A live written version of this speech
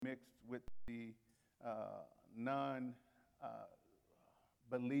non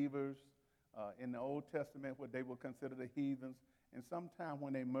believers in the Old Testament, what they would consider the heathens. And sometime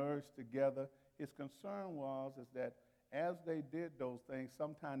when they merged together, his concern was is that as they did those things,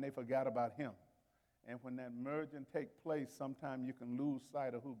 sometimes they forgot about him. And when that merging takes place, sometimes you can lose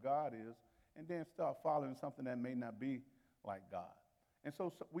sight of who God is and then start following something that may not be like God. And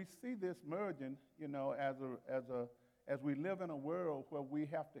so we see this merging, as we live in a world where we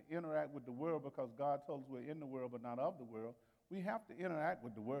have to interact with the world because God told us we're in the world but not of the world. We have to interact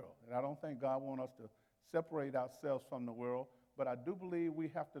with the world. And I don't think God wants us to separate ourselves from the world, but I do believe we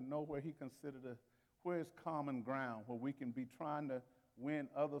have to know where he considered where is common ground, where we can be trying to win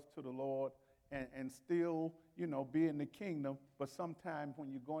others to the Lord and still, be in the kingdom. But sometimes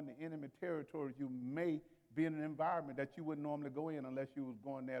when you go into enemy territory, you may be in an environment that you wouldn't normally go in unless you was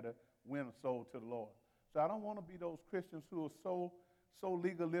going there to win a soul to the Lord. So I don't want to be those Christians who are so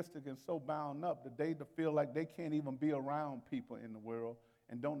legalistic and so bound up that they feel like they can't even be around people in the world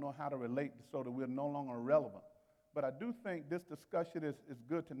and don't know how to relate so that we're no longer relevant. But I do think this discussion is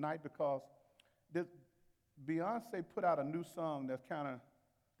good tonight because Beyonce put out a new song that's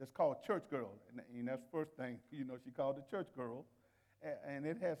called Church Girl. And that's the first thing, she called it Church Girl. And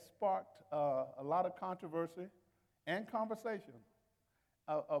it has sparked a lot of controversy and conversation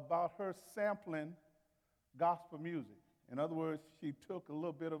about her sampling gospel music. In other words, she took a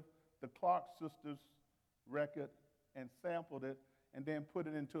little bit of the Clark Sisters record and sampled it and then put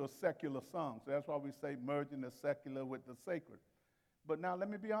it into a secular song. So that's why we say merging the secular with the sacred. But now let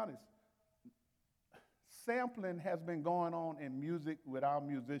me be honest. Sampling has been going on in music with our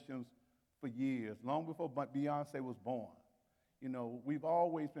musicians for years, long before Beyonce was born. We've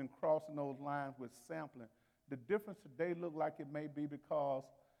always been crossing those lines with sampling. The difference today look like it may be because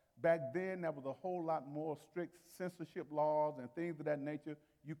back then there was a whole lot more strict censorship laws and things of that nature.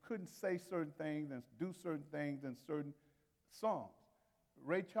 You couldn't say certain things and do certain things in certain songs.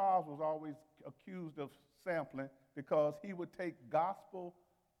 Ray Charles was always accused of sampling because he would take gospel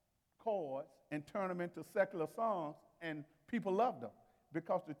chords and turn them into secular songs, and people loved them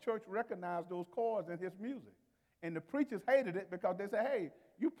because the church recognized those chords in his music. And the preachers hated it because they said, hey,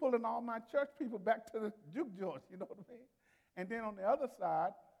 you pulling all my church people back to the juke joints, you know what I mean? And then on the other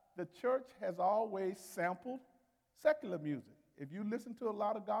side, the church has always sampled secular music. If you listen to a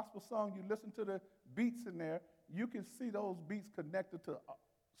lot of gospel songs, you listen to the beats in there, you can see those beats connected to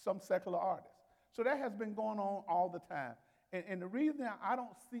some secular artists. So that has been going on all the time. And the reason I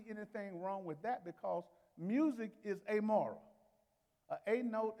don't see anything wrong with that because music is amoral. A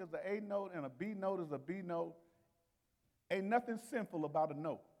note is an A note and a B note is a B note. Ain't nothing sinful about a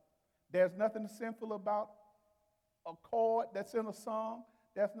note. There's nothing sinful about a chord that's in a song.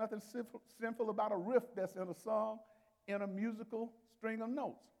 There's nothing sinful about a riff that's in a song in a musical string of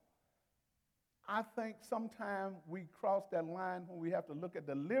notes. I think sometimes we cross that line when we have to look at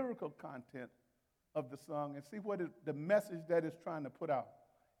the lyrical content of the song and see what is the message that it's trying to put out.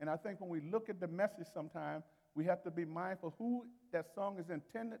 And I think when we look at the message sometimes, we have to be mindful who that song is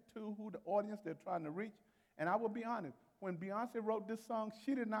intended to, who the audience they're trying to reach. And I will be honest, when Beyonce wrote this song,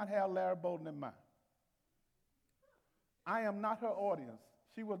 she did not have Larry Bolden in mind. I am not her audience.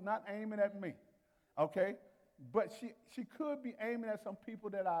 She was not aiming at me, okay? But she could be aiming at some people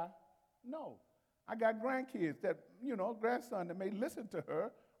that I know. I got grandkids that, grandson that may listen to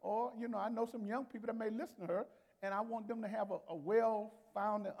her, or, I know some young people that may listen to her, and I want them to have a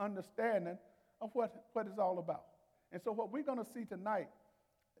well-founded understanding of what it's all about. And so what we're going to see tonight,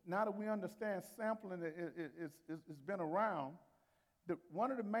 now that we understand sampling it's been around,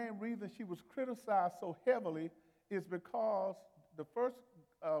 one of the main reasons she was criticized so heavily is because the first,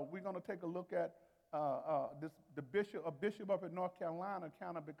 we're going to take a look at a bishop up in North Carolina,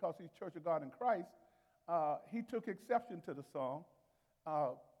 because he's Church of God in Christ, he took exception to the song,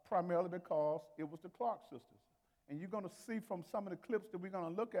 primarily because it was the Clark sisters. And you're going to see from some of the clips that we're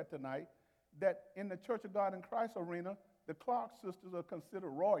going to look at tonight that in the Church of God in Christ arena, the Clark sisters are considered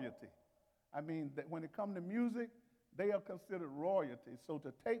royalty. I mean, that when it comes to music, they are considered royalty. So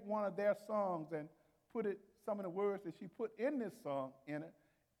to take one of their songs and put some of the words that she put in this song in it,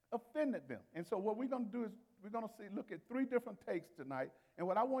 offended them. And so what we're going to do is we're going to look at 3 different takes tonight. And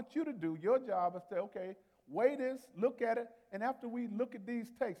what I want you to do, your job is to, okay, weigh this, look at it, and after we look at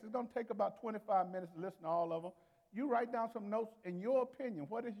these takes, it's going to take about 25 minutes to listen to all of them. You write down some notes in your opinion.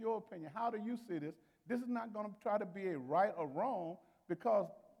 What is your opinion? How do you see this? This is not going to try to be a right or wrong because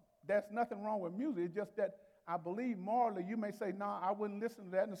there's nothing wrong with music. It's just that I believe morally you may say, no, I wouldn't listen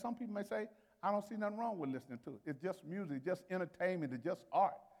to that. And some people may say, I don't see nothing wrong with listening to it. It's just music, just entertainment, it's just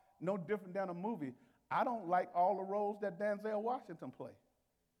art. No different than a movie. I don't like all the roles that Denzel Washington plays.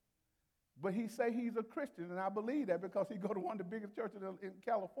 But he say he's a Christian, and I believe that because he go to one of the biggest churches in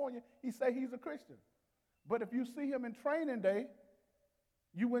California. He say he's a Christian. But if you see him in training day,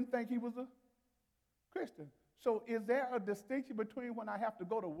 you wouldn't think he was a Christian. So is there a distinction between when I have to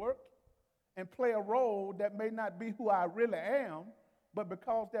go to work and play a role that may not be who I really am, but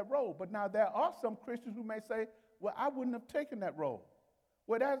because that role? But now there are some Christians who may say, well, I wouldn't have taken that role.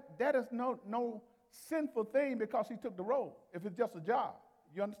 Well, that is no sinful thing because he took the role, if it's just a job.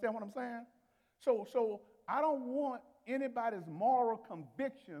 You understand what I'm saying? So I don't want anybody's moral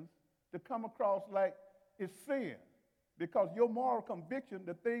convictions to come across like it's sin, because your moral conviction,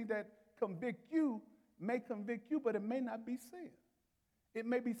 the thing that convict you, may convict you, but it may not be sin. It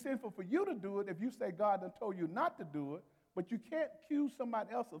may be sinful for you to do it if you say God done told you not to do it, but you can't accuse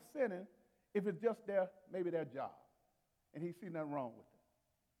somebody else of sinning if it's just maybe their job, and he see nothing wrong with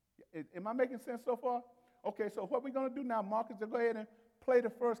it. Am I making sense so far? Okay, so what we're going to do now, Marcus, is go ahead and play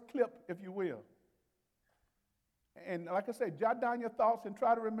the first clip, if you will. And like I say, jot down your thoughts and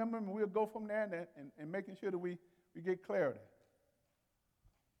try to remember them, and we'll go from there and making sure that we get clarity.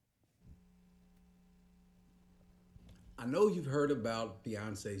 I know you've heard about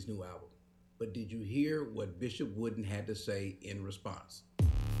Beyonce's new album, but did you hear what Bishop Wooden had to say in response?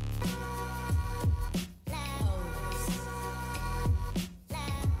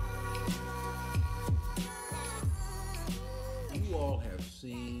 You all have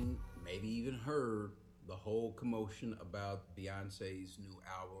seen, maybe even heard, the whole commotion about Beyonce's new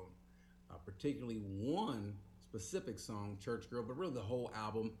album, particularly one specific song, Church Girl, but really the whole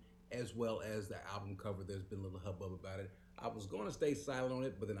album, as well as the album cover. There's been a little hubbub about it. I was going to stay silent on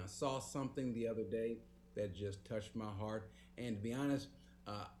it, but then I saw something the other day that just touched my heart. And to be honest,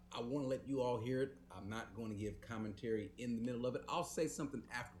 I want to let you all hear it. I'm not going to give commentary in the middle of it. I'll say something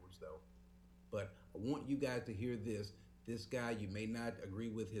afterwards, though. But I want you guys to hear this. This guy, you may not agree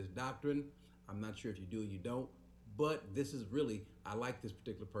with his doctrine. I'm not sure if you do or you don't. But this is really, I like this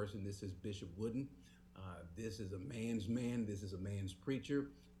particular person. This is Bishop Wooden. This is a man's man. This is a man's preacher.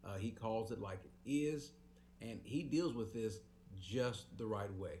 He calls it like it is. And he deals with this just the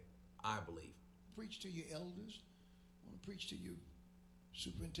right way, I believe. Preach to your elders. I want to preach to you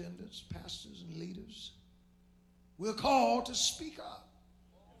superintendents, pastors, and leaders. We're called to speak up.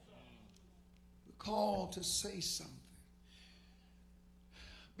 We're called to say something.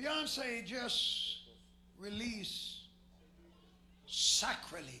 Beyonce just released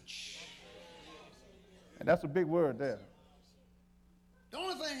Sacrilege. And that's a big word there. The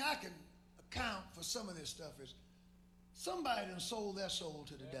only thing I can account for some of this stuff is somebody done sold their soul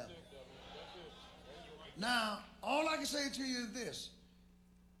to the devil. Now, all I can say to you is this.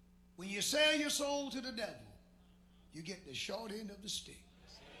 When you sell your soul to the devil, you get the short end of the stick.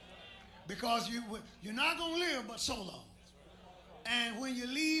 Because you're not going to live but so long. And when you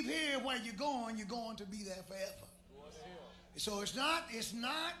leave here where you're going to be there forever. So it's not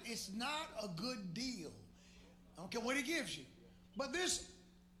a good deal. I don't care what he gives you. But this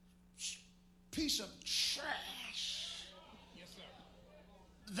piece of trash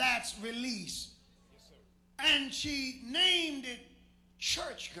that's released, and she named it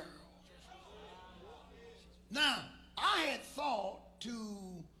Church Girl. Now, I had thought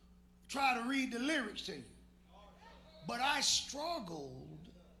to try to read the lyrics to you, but I struggled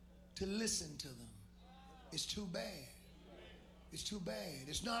to listen to them. It's too bad. It's too bad.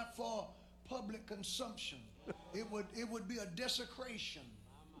 It's not for public consumption. It would be a desecration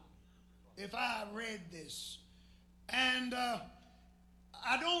if I read this. And I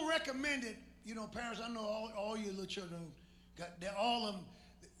don't recommend it. You know, parents, I know all your little children, they're all of them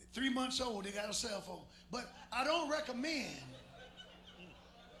 3 months old, they got a cell phone. But I don't recommend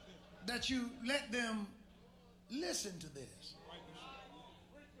that you let them listen to this.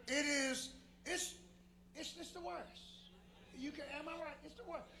 It's the worst. Am I right? It's the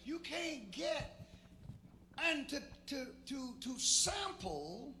worst. You can't get, and to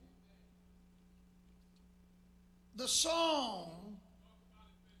sample the song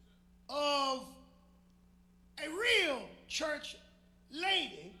of a real church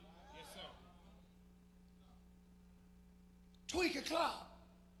lady, Tweaker Clark,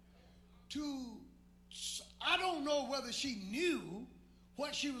 I don't know whether she knew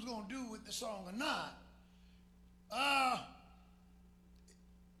what she was going to do with the song or not.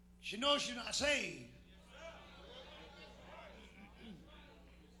 She knows she's not saved.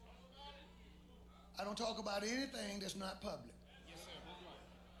 I don't talk about anything that's not public.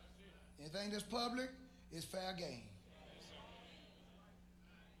 Anything that's public is fair game.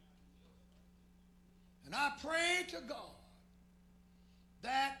 And I pray to God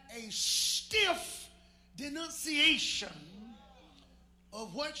that a stiff denunciation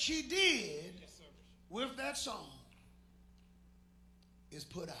of what she did with that song is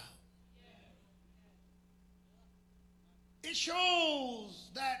put out. It shows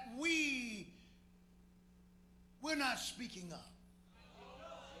that we're not speaking up.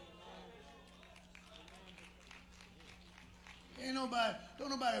 Don't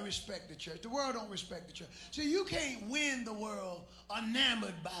nobody respect the church. The world don't respect the church. See, you can't win the world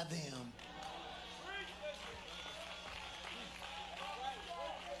enamored by them.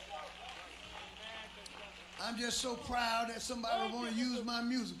 I'm just so proud that somebody would want to use my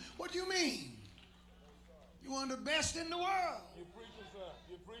music. What do you mean? You're one of the best in the world. You're preaching, sir.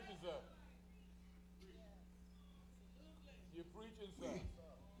 You're preaching, sir. You're preaching, sir.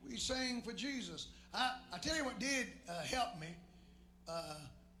 We sang for Jesus. I tell you what did help me.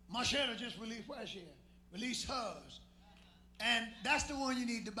 Marshall just released, where's she at? Released hers. And that's the one you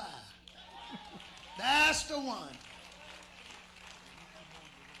need to buy. That's the one.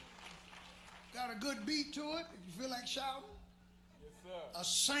 Got a good beat to it. If you feel like shouting. Yes, sir. A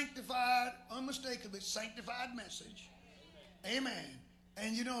sanctified, unmistakably sanctified message. Amen.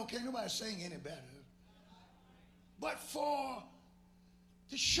 And you know, can't nobody sing any better. But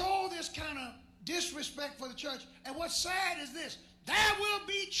to show this kind of disrespect for the church, and what's sad is this, there will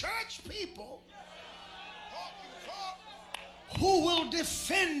be church people who will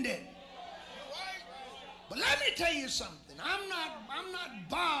defend it. But let me tell you something. I'm not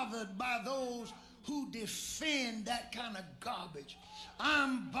bothered by those who defend that kind of garbage.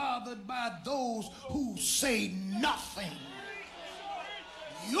 I'm bothered by those who say nothing.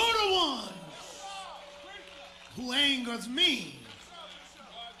 You're the ones who angers me.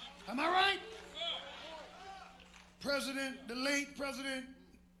 Am I right? The late President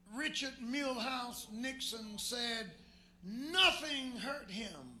Richard Milhous Nixon said nothing hurt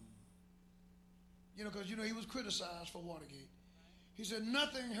him. You know, because, you know, he was criticized for Watergate. He said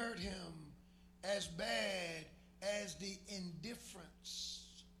nothing hurt him as bad as the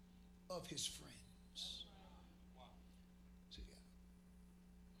indifference of his friends. See,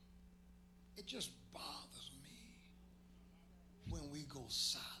 it just bothers me when we go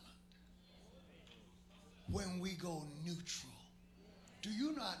silent, when we go neutral. Do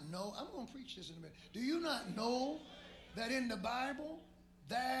you not know, I'm going to preach this in a minute, do you not know that in the Bible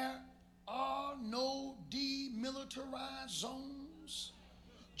there are no demilitarized zones?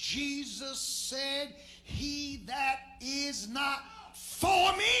 Jesus said, he that is not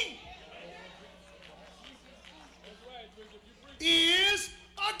for me is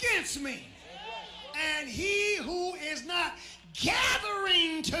against me. And he who is not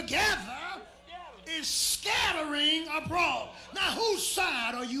gathering together is scattering abroad. Now, whose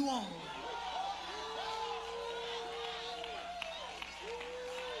side are you on?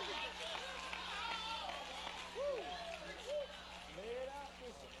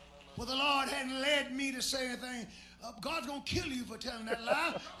 Well, the Lord hadn't led me to say anything. God's gonna kill you for telling that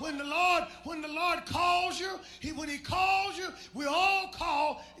lie. When the Lord calls you, when He calls you, we all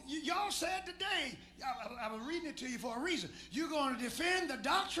call. Y'all said today, I was reading it to you for a reason. You're going to defend the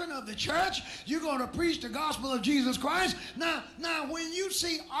doctrine of the church. You're going to preach the gospel of Jesus Christ. Now, when you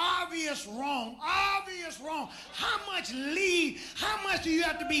see obvious wrong, how much do you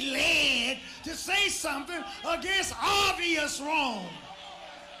have to be led to say something against obvious wrong?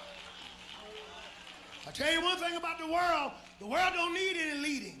 I tell you one thing about the world don't need any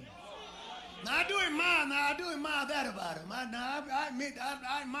leading. Now I do admire that about him. I admit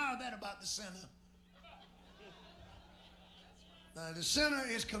I admire that about the sinner. The sinner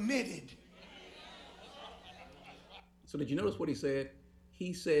is committed. So did you notice what he said?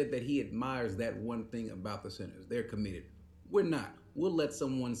 He said that he admires that one thing about the sinners. They're committed. We're not. We'll let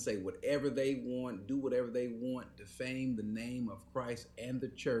someone say whatever they want, do whatever they want, defame the name of Christ and the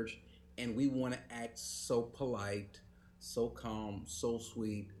church, and we want to act so polite, so calm, so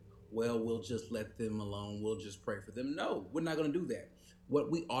sweet. Well, we'll just let them alone. We'll just pray for them. No, we're not going to do that.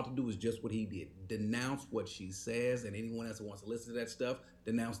 What we ought to do is just what he did. Denounce what she says, and anyone else who wants to listen to that stuff,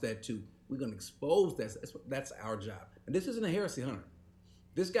 denounce that too. We're going to expose that. That's our job. And this isn't a heresy hunter.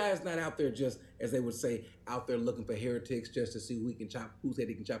 This guy is not out there just, as they would say, out there looking for heretics just to see whose head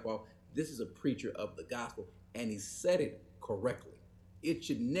he can chop off. This is a preacher of the gospel, and he said it correctly. It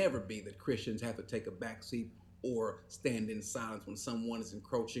should never be that Christians have to take a back seat or stand in silence when someone is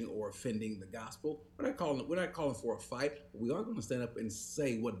encroaching or offending the gospel. We're not calling for a fight. But we are going to stand up and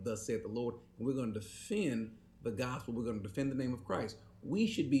say what thus saith the Lord, and we're going to defend the gospel. We're going to defend the name of Christ. We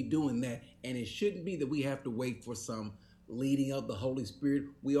should be doing that, and it shouldn't be that we have to wait for some leading of the Holy Spirit.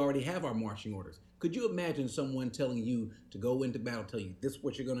 We already have our marching orders. Could you imagine someone telling you to go into battle, tell you this is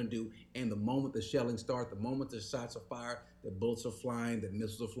what you're going to do, and the moment the shelling starts, the moment the shots are fired, the bullets are flying, the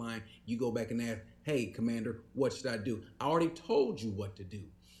missiles are flying, you go back and ask, hey, Commander, what should I do? I already told you what to do.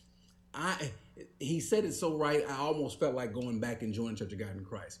 He said it so right, I almost felt like going back and joining Church of God in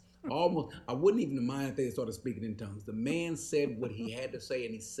Christ. I wouldn't even mind if they started speaking in tongues. The man said what he had to say,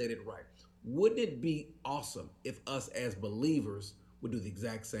 and he said it right. Wouldn't it be awesome if us as believers would do the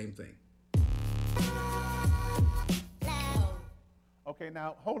exact same thing? Okay,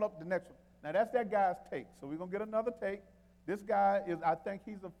 now hold up the next one. Now that's that guy's take. So we're gonna get another take. This guy is, I think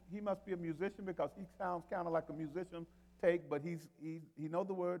he must be a musician because he sounds kind of like a musician take, but he know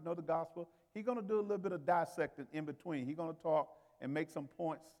the word, know the gospel. He's gonna do a little bit of dissecting in between. He's gonna talk and make some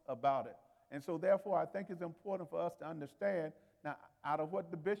points about it. And so therefore, I think it's important for us to understand. Now, out of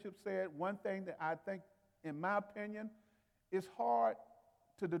what the bishop said, one thing that I think, in my opinion, it's hard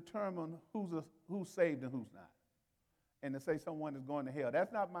to determine who's saved and who's not, and to say someone is going to hell.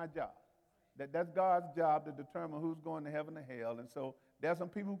 That's not my job. That's God's job to determine who's going to heaven or hell. And so there's some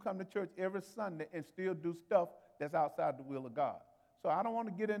people who come to church every Sunday and still do stuff that's outside the will of God. So I don't want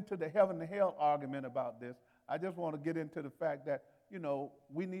to get into the heaven and hell argument about this. I just want to get into the fact that,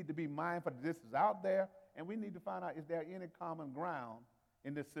 we need to be mindful that this is out there, and we need to find out, is there any common ground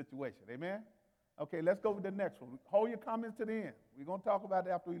in this situation? Amen? Okay, let's go with the next one. Hold your comments to the end. We're going to talk about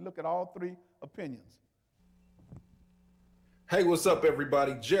it after we look at all three opinions. Hey, what's up,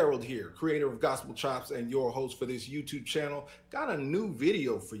 everybody? Gerald here, creator of Gospel Chops and your host for this YouTube channel. Got a new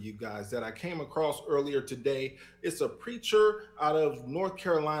video for you guys that I came across earlier today. It's a preacher out of North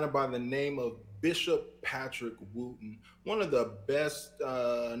Carolina by the name of Bishop Patrick Wooten, one of the best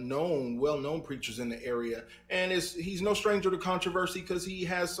well-known preachers in the area. And he's no stranger to controversy because he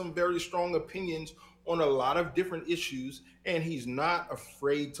has some very strong opinions on a lot of different issues, and he's not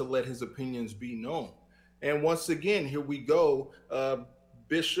afraid to let his opinions be known. And once again, here we go.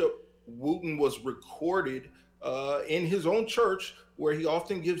 Bishop Wooten was recorded in his own church, where he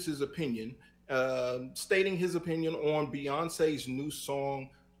often gives his opinion, stating his opinion on Beyonce's new song,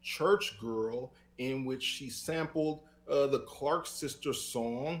 Church Girl, in which she sampled the Clark Sisters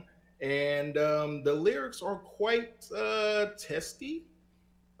song. And the lyrics are quite testy,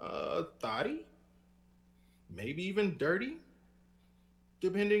 thotty, maybe even dirty,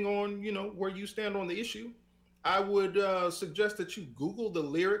 depending on, where you stand on the issue. I would suggest that you Google the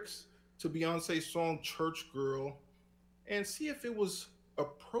lyrics to Beyonce's song Church Girl and see if it was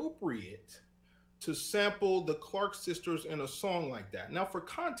appropriate to sample the Clark Sisters in a song like that. Now, for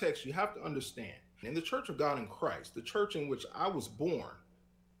context, you have to understand, in the Church of God in Christ, the church in which I was born,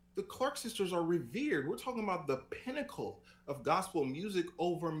 the Clark Sisters are revered. We're talking about the pinnacle of gospel music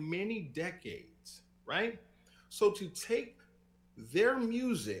over many decades, right? So to take their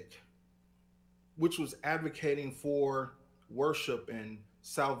music, which was advocating for worship and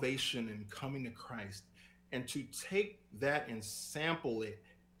salvation and coming to Christ, and to take that and sample it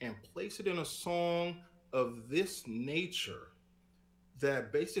and place it in a song of this nature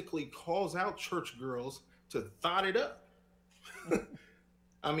that basically calls out church girls to thot it up.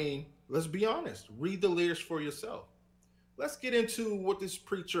 I mean, let's be honest. Read the lyrics for yourself. Let's get into what this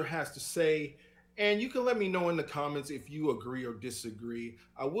preacher has to say. And you can let me know in the comments if you agree or disagree.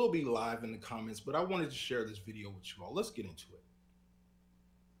 I will be live in the comments, but I wanted to share this video with you all. Let's get into it.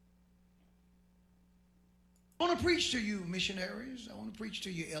 I want to preach to you missionaries. I want to preach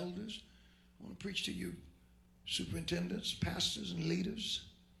to you elders. I want to preach to you superintendents, pastors, and leaders.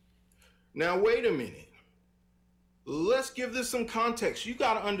 Now, wait a minute. Let's give this some context. You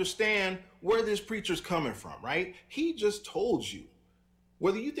got to understand where this preacher's coming from, right? He just told you.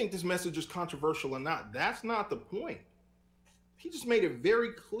 Whether you think this message is controversial or not, that's not the point. He just made it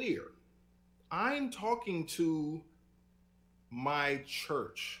very clear. I'm talking to my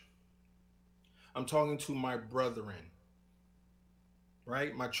church. I'm talking to my brethren,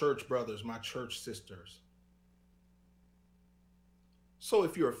 right? My church brothers, my church sisters. So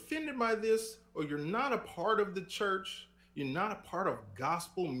if you're offended by this, or you're not a part of the church, you're not a part of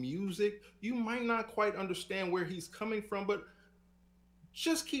gospel music, you might not quite understand where he's coming from, but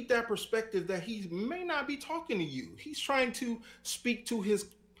just keep that perspective that he may not be talking to you. He's trying to speak to his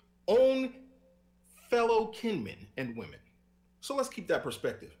own fellow kinmen and women. So let's keep that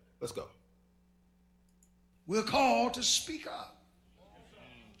perspective. Let's go. We're called to speak up.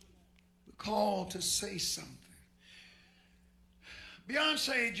 We're called to say something.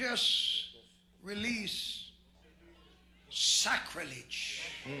 Beyonce just released Sacrilege.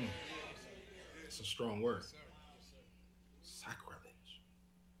 It's a strong word. Sacrilege.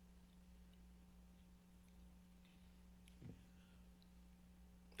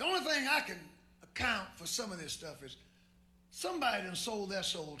 The only thing I can account for some of this stuff is somebody done sold their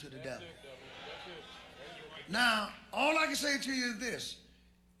soul to the devil. Now, all I can say to you is this.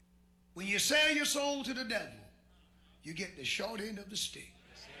 When you sell your soul to the devil, you get the short end of the stick.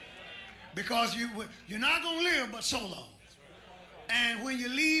 Because you're not going to live but so long. And when you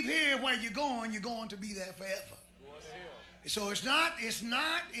leave here where you're going to be there forever. So it's not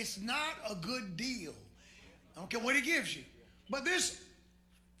a good deal. I don't care what he gives you. But this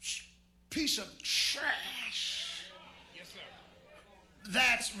piece of trash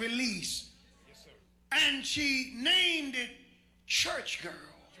that's released, and she named it Church Girl.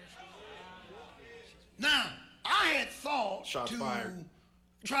 Now, I had thought Shots to fired.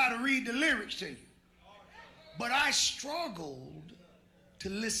 try to read the lyrics to you, but I struggled to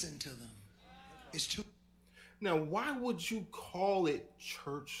listen to them. It's too. Now, why would you call it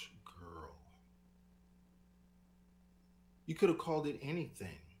Church Girl? You could have called it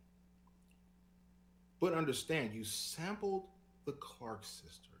anything. But understand, you sampled the Clark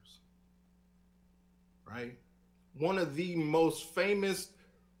sisters, right? One of the most famous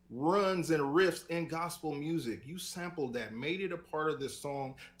runs and riffs in gospel music. You sampled that, made it a part of this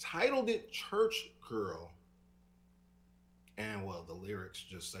song, titled it Church Girl. And well, the lyrics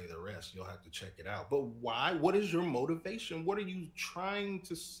just say the rest. You'll have to check it out. But why? What is your motivation? What are you trying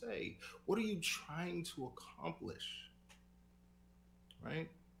to say? What are you trying to accomplish? Right?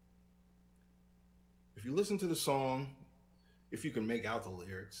 If you listen to the song, if you can make out the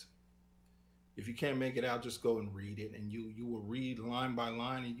lyrics, if you can't make it out, just go and read it, and you will read line by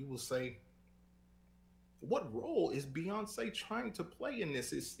line, and you will say, what role is Beyonce trying to play in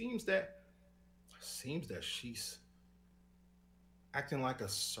this? It seems that she's acting like a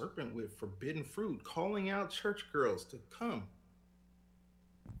serpent with forbidden fruit, calling out church girls to come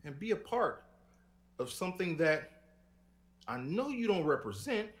and be a part of something that I know you don't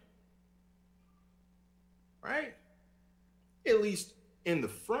represent, right? At least in the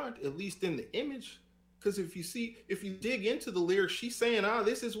front, at least in the image. Because if you dig into the lyrics, she's saying,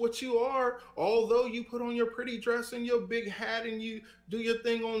 this is what you are. Although you put on your pretty dress and your big hat and you do your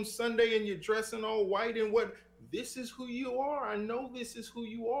thing on Sunday and you're dressing all white and what, this is who you are. I know this is who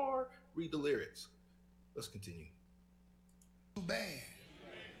you are. Read the lyrics. Let's continue. Too bad.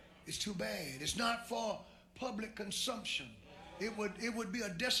 It's too bad. It's not for public consumption. It would be a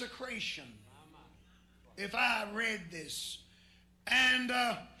desecration if I read this. And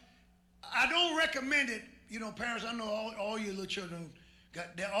I don't recommend it. You know, parents, I know all your little children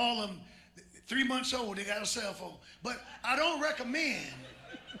they're all of them 3 months old, they got a cell phone. But I don't recommend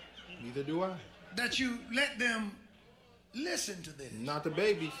Neither do I. that you let them listen to this. Not the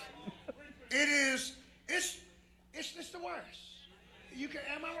babies. It's the worst.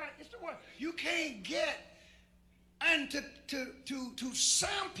 Am I right? It's the worst. You can't get and to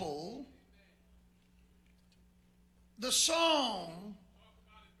sample the song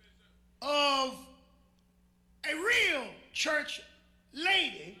of a real church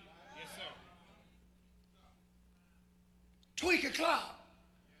lady, Twinkie Clark,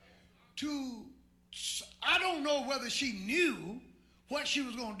 I don't know whether she knew what she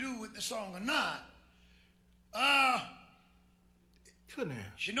was going to do with the song or not. Couldn't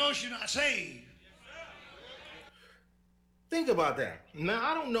have. She knows she's not saved. Think about that. Now,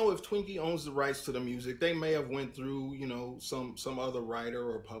 I don't know if Twinkie owns the rights to the music. They may have went through, some other writer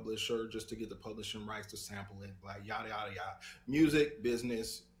or publisher just to get the publishing rights to sample it, like yada, yada, yada. Music,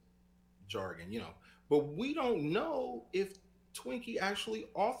 business, jargon, But we don't know if Twinkie actually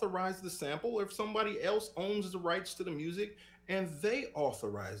authorized the sample or if somebody else owns the rights to the music and they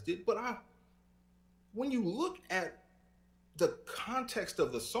authorized it. But when you look at the context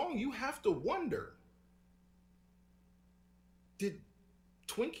of the song, you have to wonder, did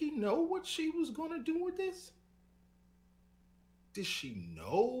Twinkie know what she was going to do with this? Did she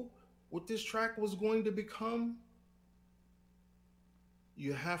know what this track was going to become?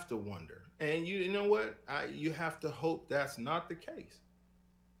 You have to wonder. And you know what? You have to hope that's not the case.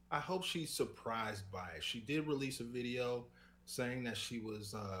 I hope she's surprised by it. She did release a video saying that she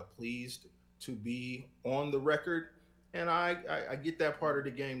was pleased to be on the record. And I get that part of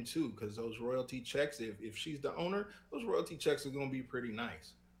the game too, because those royalty checks, if she's the owner, those royalty checks are going to be pretty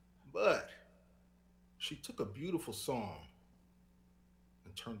nice. But she took a beautiful song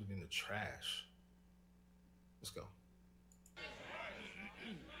and turned it into trash. Let's go.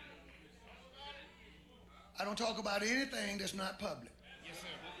 I don't talk about anything that's not public. Yes, sir.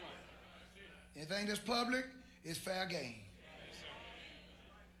 Anything that's public is fair game.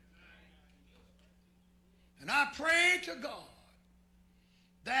 And I pray to God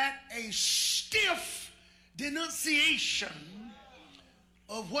that a stiff denunciation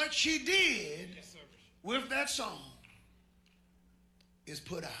of what she did with that song is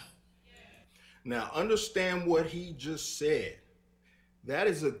put out. Now, understand what he just said. That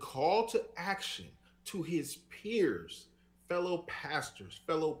is a call to action to his peers, fellow pastors,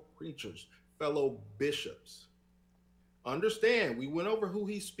 fellow preachers, fellow bishops. Understand, we went over who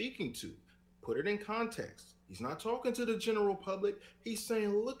he's speaking to. Put it in context. He's not talking to the general public. He's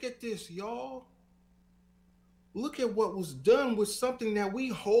saying, look at this, y'all. Look at what was done with something that we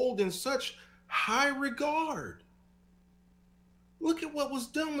hold in such high regard. Look at what was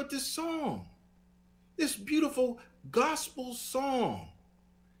done with this song. This beautiful gospel song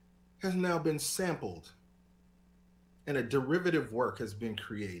has now been sampled, and a derivative work has been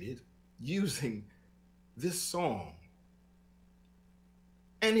created using this song.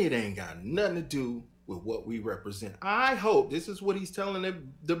 And it ain't got nothing to do with what we represent. I hope, this is what he's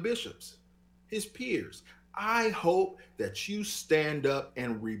telling the bishops, his peers, I hope that you stand up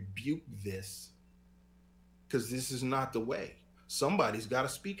and rebuke this, because this is not the way. Somebody's got to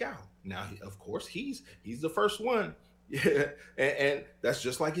speak out. Now, of course, he's the first one. Yeah, and that's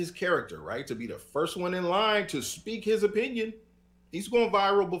just like his character, right? To be the first one in line to speak his opinion. He's gone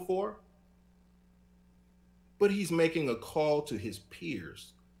viral before. But he's making a call to his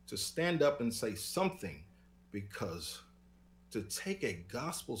peers to stand up and say something, because to take a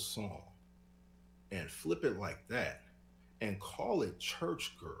gospel song and flip it like that and call it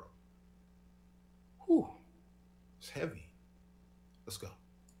church girl, whew, it's heavy. Let's go.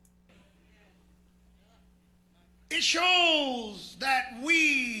 It shows that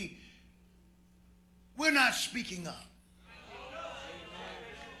we're not speaking up.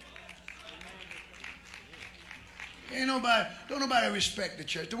 Don't nobody respect the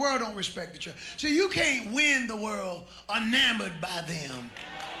church. The world don't respect the church. So you can't win the world enamored by them.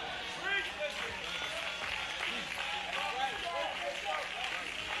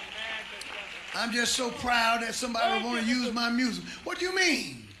 I'm just so proud that somebody would want to use my music. What do you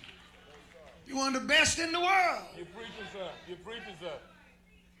mean? You're one of the best in the world. You're preaching, sir. You're preaching, sir.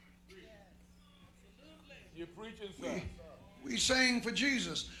 You're preaching, sir. We sang for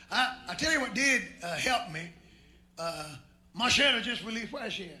Jesus. I tell you what did help me. Marshall just released,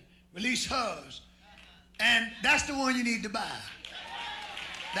 where's she at? Released hers. And that's the one you need to buy.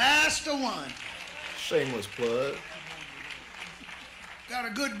 That's the one. Shameless plug. Got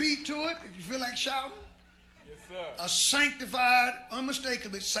a good beat to it, if you feel like shouting. Yes, sir. A sanctified,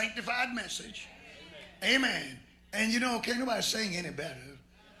 unmistakably sanctified message. Amen. And you know, can't nobody sing any better.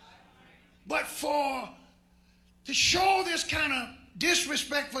 But to show this kind of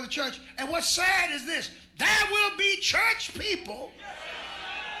disrespect for the church, and what's sad is this, there will be church people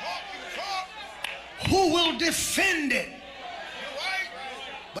who will defend it.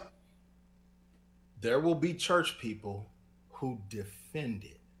 There will be church people who defend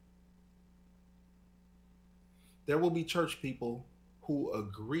it. There will be church people who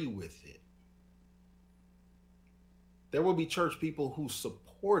agree with it. There will be church people who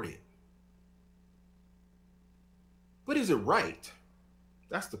support it. But is it right?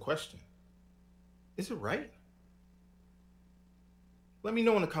 That's the question. Is it right? Let me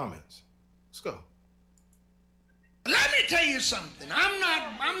know in the comments. Let's go. Let me tell you something. I'm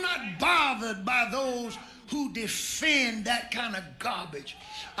not bothered by those who defend that kind of garbage.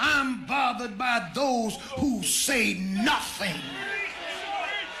 I'm bothered by those who say nothing.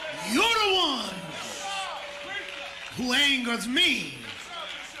 You're the one who angers me.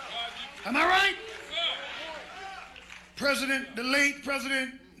 Am I right? The late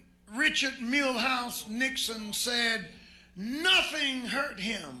President Richard Milhous Nixon said nothing hurt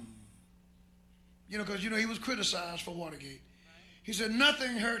him. Because he was criticized for Watergate. He said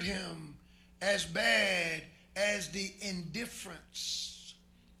nothing hurt him as bad as the indifference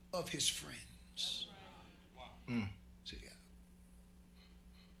of his friends. See,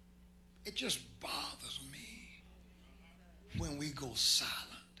 it just bothers me when we go silent,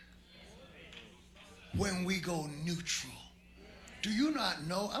 when we go neutral. Do you not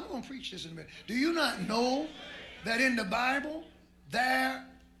know? I'm going to preach this in a minute. Do you not know that in the Bible there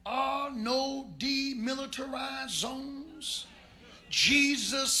are no demilitarized zones?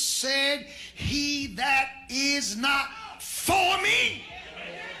 Jesus said, he that is not for me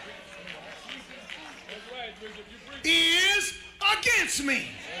is against me.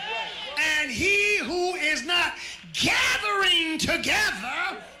 And he who is not gathering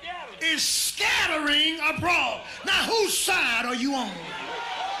together is scattering abroad. Now, whose side are you on?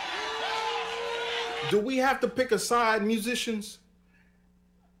 Do we have to pick a side, musicians?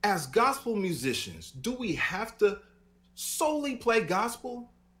 As gospel musicians, do we have to solely play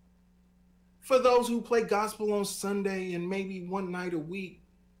gospel? For those who play gospel on Sunday and maybe one night a week,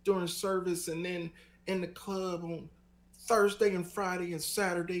 during service and then in the club on Thursday and Friday and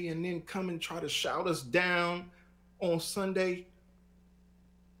Saturday, and then come and try to shout us down on Sunday?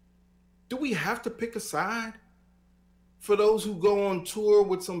 Do we have to pick a side? For those who go on tour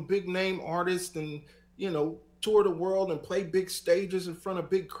with some big name artists and, you know, tour the world and play big stages in front of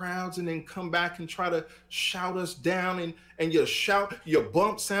big crowds and then come back and try to shout us down, and your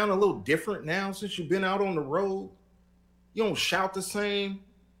bump sound a little different now since you've been out on the road. You don't shout the same.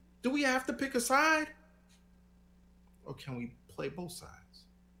 Do we have to pick a side? Or can we play both sides?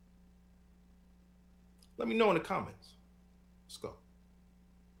 Let me know in the comments. Let's go.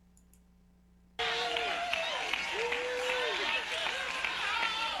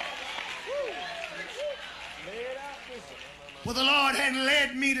 Well, the Lord hadn't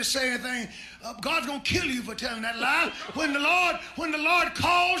led me to say anything. God's gonna kill you for telling that lie. When the Lord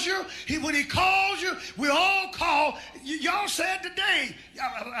calls you, when He calls you, we all call. Y'all said today,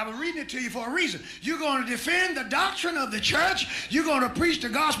 I was reading it to you for a reason. You're going to defend the doctrine of the church. You're going to preach the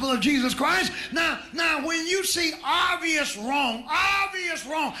gospel of Jesus Christ. Now, when you see obvious wrong, how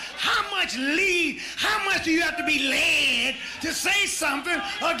much do you have to be led to say something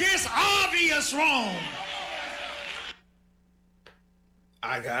against obvious wrong?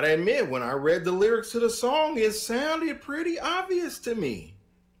 I gotta admit, when I read the lyrics to the song, it sounded pretty obvious to me.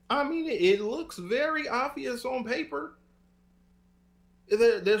 I mean, it looks very obvious on paper.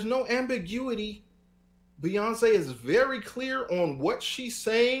 There's no ambiguity. Beyonce is very clear on what she's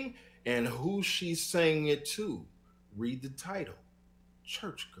saying and who she's saying it to. Read the title,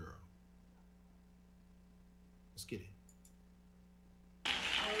 Church Girl. Let's get it.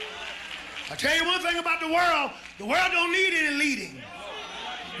 I'll tell you one thing about the world don't need any leading.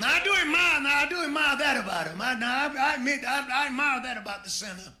 Now I do admire that about him. I admit I admire that about the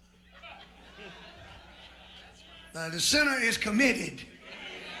sinner. Now the sinner is committed.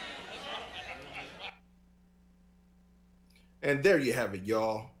 And there you have it,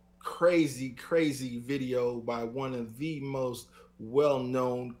 y'all. Crazy video by one of the most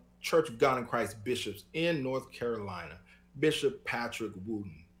well-known Church of God in Christ bishops in North Carolina, Bishop Patrick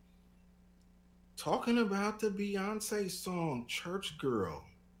Wooten, talking about the Beyonce song, Church Girl,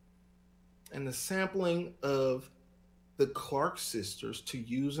 and the sampling of the Clark sisters to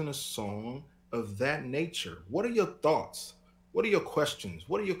use in a song of that nature. What are your thoughts? What are your questions?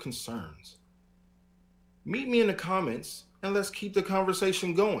 What are your concerns? Meet me in the comments and let's keep the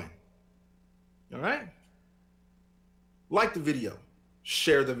conversation going. All right? Like the video,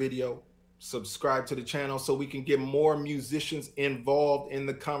 share the video, subscribe to the channel so we can get more musicians involved in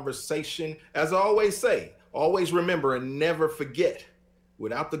the conversation. As I always say, always remember and never forget,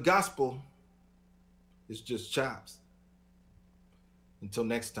 without the gospel, it's just chops. Until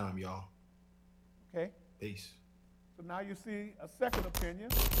next time, y'all. Okay. Peace. So now you see a second opinion.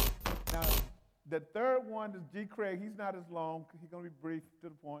 Now, the third one is G. Craig. He's not as long. He's going to be brief to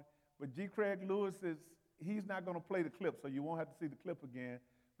the point. But G. Craig Lewis he's not going to play the clip, so you won't have to see the clip again.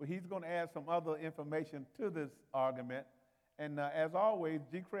 But he's going to add some other information to this argument. And as always,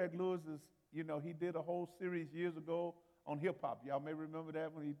 G. Craig Lewis he did a whole series years ago on hip-hop. Y'all may remember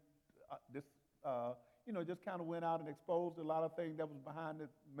that when he just kind of went out and exposed a lot of things that was behind the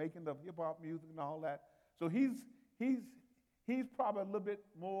making of hip-hop music and all that. So he's probably a little bit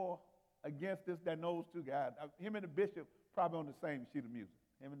more against this than those two guys. Him and the bishop probably on the same sheet of music.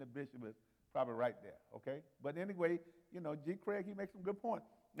 Him and the bishop is probably right there, okay? But anyway, G. Craig, he makes some good points.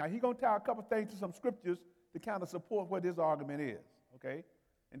 Now, he's going to tie a couple things to some scriptures to kind of support what his argument is, okay?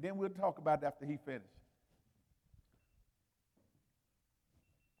 And then we'll talk about it after he finishes.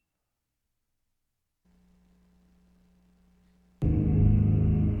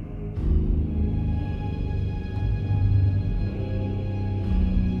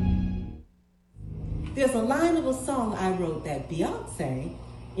 There's a line of a song I wrote that Beyonce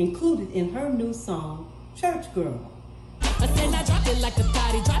included in her new song, Church Girl. I said I drop it like a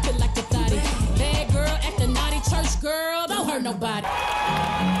thotty, drop it like a thotty. Bad girl, acting naughty, church girl, don't hurt nobody.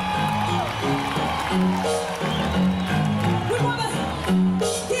 We wanna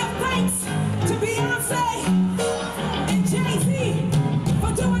give thanks to Beyonce and Jay-Z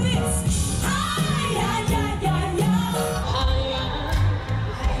for doing this.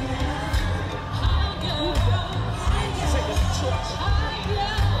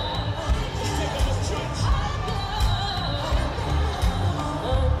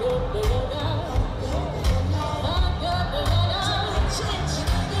 Church.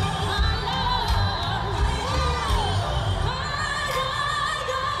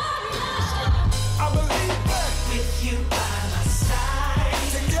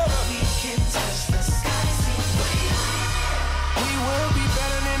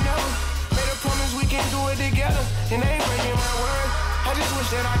 it together, and they ain't breaking my word. I just wish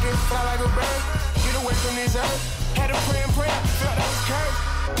that I could fly like a bird, get away from this earth. Had a prayer, felt that was cursed.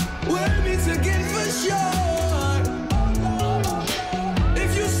 We'll meet again for sure.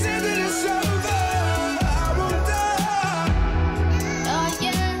 If you said that it's over, I won't die. Oh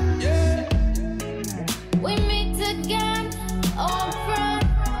yeah. We meet again, oh friend.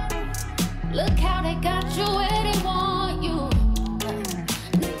 Look how they got you where they want you.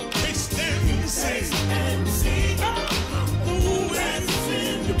 Taste and see. Ooh, that's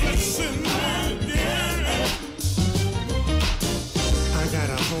in the blessing. I got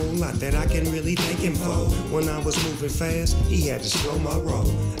a whole lot that I can really thank him for. When I was moving fast, he had to slow my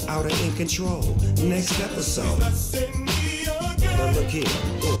roll. Out of in control. Next episode. Now look here.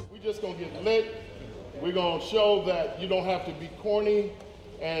 We're just gonna get lit. We're gonna show that you don't have to be corny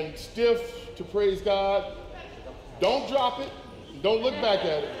and stiff to praise God. Don't drop it. Don't look back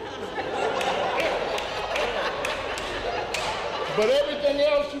at it. But everything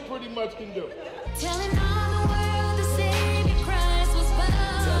else you pretty much can do. Telling all the world the Savior Christ was born.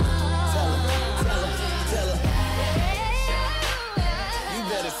 Tell her. You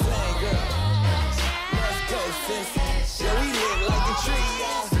better sing, girl. Let's go, sis. Yeah, we live like a tree,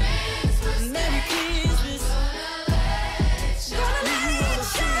 y'all. Merry Christmas. You wanna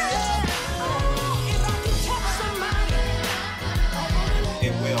see, If I can touch somebody,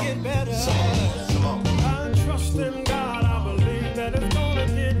 It will get better. Come on. I trust in God. I believe that it's gonna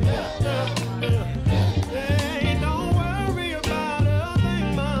get better. Hey, don't worry about a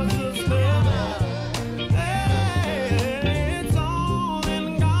thing, my sister. Hey, it's all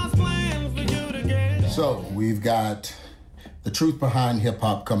in God's plan for you to get. So we've got the truth behind hip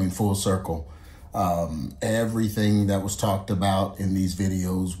hop coming full circle. Everything that was talked about in these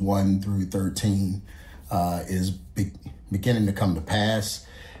videos 1 through 13 is beginning to come to pass,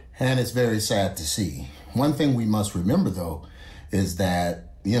 and it's very sad to see. One thing we must remember, though, is that,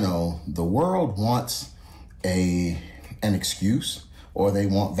 the world wants an excuse, or they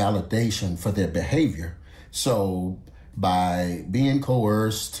want validation for their behavior. So by being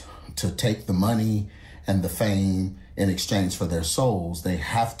coerced to take the money and the fame in exchange for their souls, they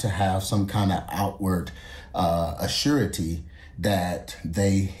have to have some kind of outward assurity that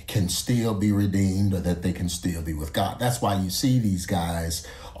they can still be redeemed, or that they can still be with God. That's why you see these guys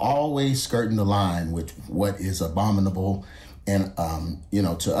always skirting the line with what is abominable and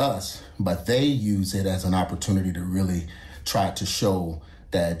to us, but they use it as an opportunity to really try to show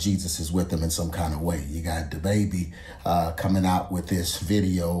that Jesus is with them in some kind of way. You got DaBaby coming out with this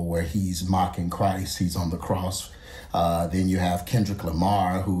video where he's mocking Christ. He's on the cross. Then you have Kendrick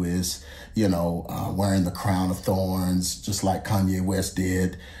Lamar, who is, wearing the crown of thorns, just like Kanye West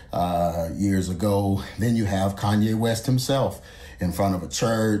did years ago. Then you have Kanye West himself in front of a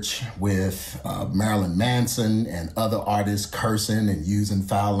church with Marilyn Manson and other artists cursing and using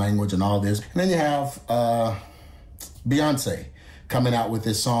foul language and all this. And then you have Beyonce coming out with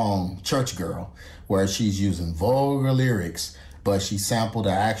this song, Church Girl, where she's using vulgar lyrics, but she sampled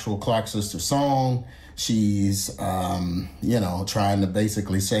an actual Clark Sister song. She's, trying to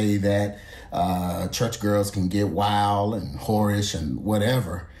basically say that church girls can get wild and whorish and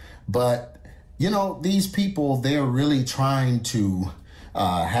whatever. But, these people, they're really trying to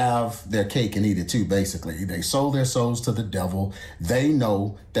have their cake and eat it too, basically. They sold their souls to the devil. They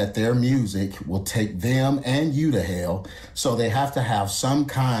know that their music will take them and you to hell. So they have to have some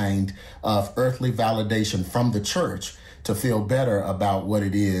kind of earthly validation from the church to feel better about what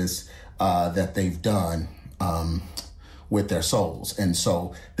it is that they've done with their souls. And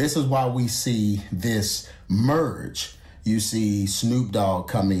so this is why we see this merge. You see Snoop Dogg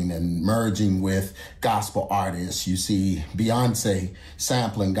coming and merging with gospel artists. You see Beyonce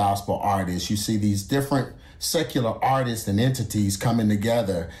sampling gospel artists. You see these different secular artists and entities coming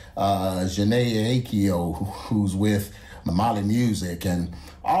together. Janae Aiko, who's with Mali Music, and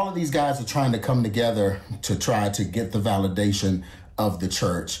all of these guys are trying to come together to try to get the validation of the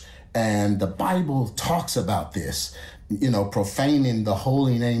church. And the Bible talks about this, profaning the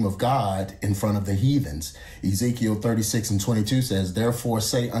holy name of God in front of the heathens. Ezekiel 36:22 says, "Therefore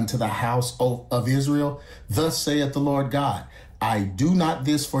say unto the house of Israel, thus saith the Lord God, I do not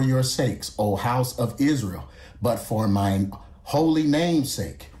this for your sakes, O house of Israel, but for mine holy name's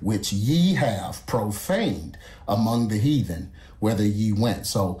sake, which ye have profaned among the heathen, whither ye went."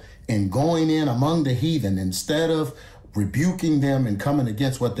 So in going in among the heathen, instead of rebuking them and coming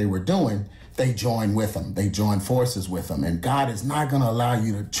against what they were doing, they join with them. They join forces with them. And God is not going to allow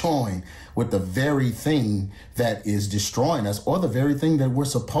you to join with the very thing that is destroying us, or the very thing that we're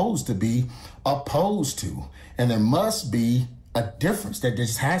supposed to be opposed to. And there must be a difference. There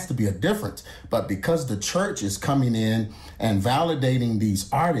just has to be a difference. But because the church is coming in and validating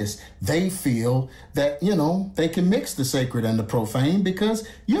these artists, they feel that, you know, they can mix the sacred and the profane because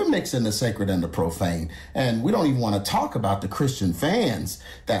you're mixing the sacred and the profane. And we don't even want to talk about the Christian fans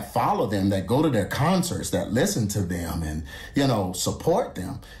that follow them, that go to their concerts, that listen to them and, you know, support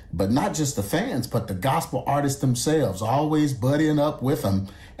them. But not just the fans, but the gospel artists themselves, always buddying up with them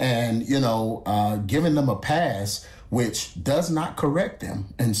and, you know, giving them a pass, which does not correct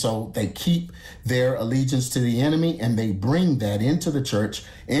them. And so they keep their allegiance to the enemy and they bring that into the church,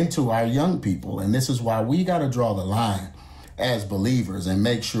 into our young people. And this is why we got to draw the line as believers and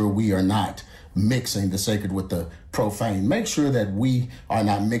make sure we are not mixing the sacred with the profane. Make sure that we are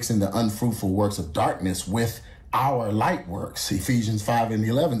not mixing the unfruitful works of darkness with our light works. Ephesians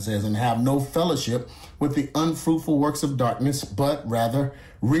 5:11 says, and have no fellowship with the unfruitful works of darkness, but rather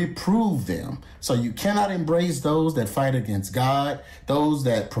reprove them. So you cannot embrace those that fight against God, those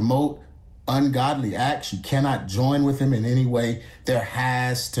that promote ungodly acts. You cannot join with them in any way. There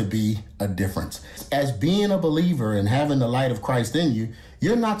has to be a difference. As being a believer and having the light of Christ in you,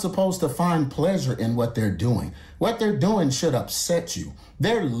 you're not supposed to find pleasure in what they're doing. What they're doing should upset you.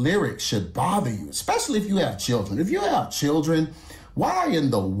 Their lyrics should bother you, especially if you have children. If you have children, why in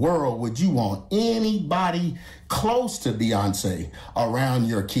the world would you want anybody close to Beyonce around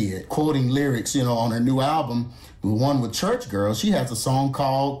your kid? Quoting lyrics, you know, on her new album, the one with Church Girl, she has a song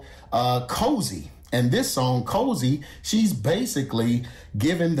called Cozy. And this song, Cozy, she's basically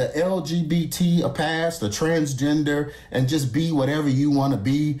giving the LGBT a pass, the transgender, and just be whatever you want to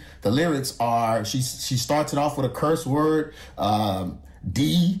be. The lyrics are, she starts it off with a curse word,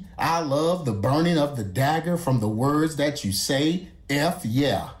 D, I love the burning of the dagger from the words that you say. F,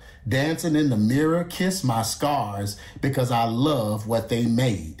 yeah, dancing in the mirror, kiss my scars because I love what they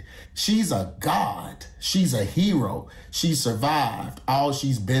made. She's a god. She's a hero. She survived all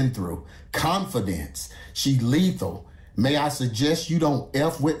she's been through. Confidence. She lethal. May I suggest you don't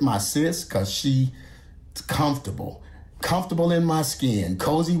F with my sis because she's comfortable. Comfortable in my skin,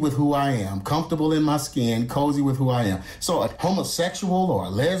 cozy with who I am. Comfortable in my skin, cozy with who I am. So a homosexual or a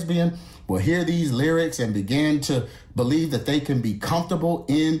lesbian will hear these lyrics and begin to believe that they can be comfortable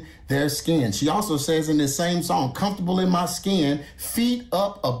in their skin. She also says in this same song, comfortable in my skin, feet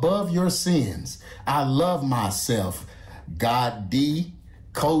up above your sins. I love myself. God D,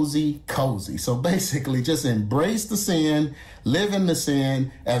 cozy, cozy. So basically just embrace the sin, live in the sin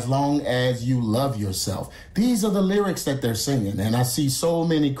as long as you love yourself. These are the lyrics that they're singing. And I see so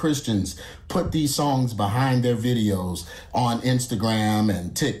many Christians put these songs behind their videos on Instagram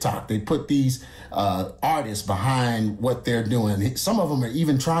and TikTok. They put these artists behind what they're doing. Some of them are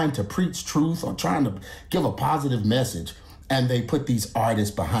even trying to preach truth or trying to give a positive message. And they put these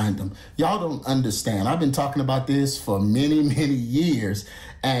artists behind them. Y'all don't understand. I've been talking about this for many, many years,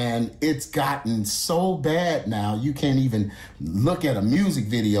 and it's gotten so bad now, you can't even look at a music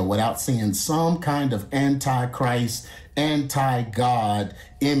video without seeing some kind of anti-Christ, anti-God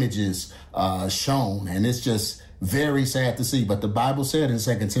images shown. And it's just very sad to see. But the Bible said in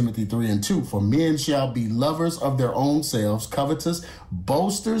 2 Timothy 3:2, for men shall be lovers of their own selves, covetous,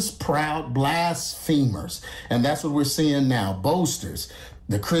 boasters, proud, blasphemers. And that's what we're seeing now, boasters.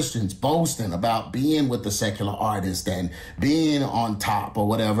 The Christians boasting about being with the secular artist and being on top or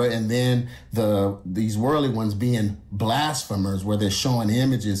whatever. And then these worldly ones being blasphemers where they're showing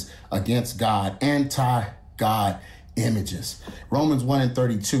images against God, anti-God images. Romans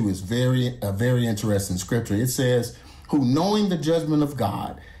 1:32 is a very interesting scripture. It says, who knowing the judgment of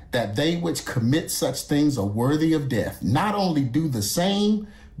God, that they which commit such things are worthy of death, not only do the same,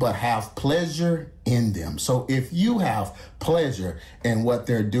 but have pleasure in them. So if you have pleasure in what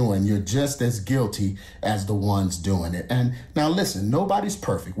they're doing, you're just as guilty as the ones doing it. And now listen, nobody's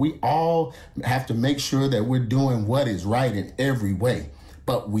perfect. We all have to make sure that we're doing what is right in every way.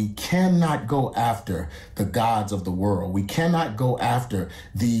 But we cannot go after the gods of the world. We cannot go after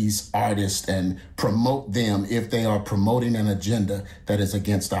these artists and promote them if they are promoting an agenda that is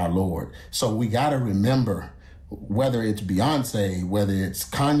against our Lord. So we got to remember, whether it's Beyonce, whether it's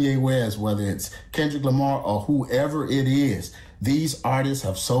Kanye West, whether it's Kendrick Lamar or whoever it is, these artists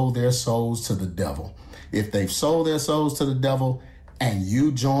have sold their souls to the devil. If they've sold their souls to the devil and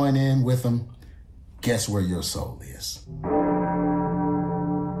you join in with them, guess where your soul is?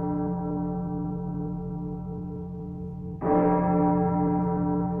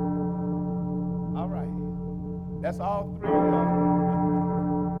 That's all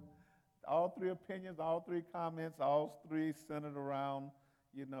three opinions, all three comments, all three centered around,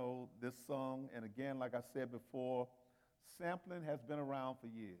 this song. And again, like I said before, sampling has been around for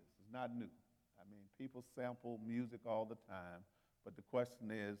years. It's not new. I mean, people sample music all the time, but the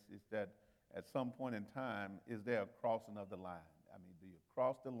question is that at some point in time, is there a crossing of the line? I mean, do you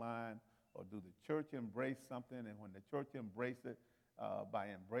cross the line, or do the church embrace something, and when the church embraces it, by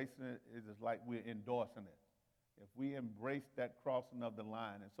embracing it, it is like we're endorsing it. If we embrace that crossing of the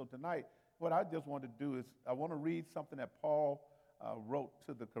line. And so tonight, what I just want to do is I want to read something that Paul wrote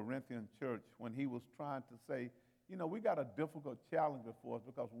to the Corinthian church when he was trying to say, you know, we got a difficult challenge before us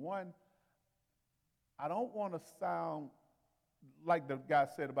because, one, I don't want to sound like the guy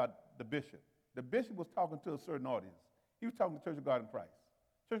said about the bishop. The bishop was talking to a certain audience. He was talking to Church of God in Christ.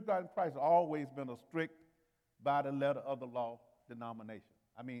 Church of God in Christ has always been a strict, by the letter of the law denomination.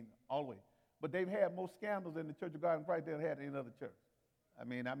 I mean, always. But they've had more scandals in the Church of God in Christ than they had in any other church. I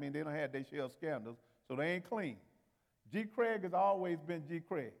mean, they don't have their share of scandals, so they ain't clean. G. Craig has always been G.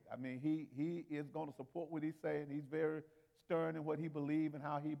 Craig. I mean, he is going to support what he's saying. He's very stern in what he believes and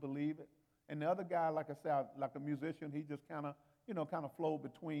how he believes it. And the other guy, like I said, like a musician, he just kind of flowed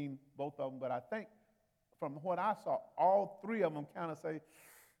between both of them. But I think from what I saw, all three of them kind of say,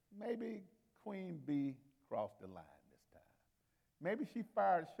 maybe Queen B crossed the line this time. Maybe she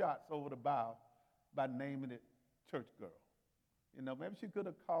fired shots over the bow by naming it Church Girl. You know, maybe she could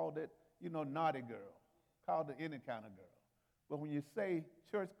have called it, Naughty Girl, called it any kind of girl. But when you say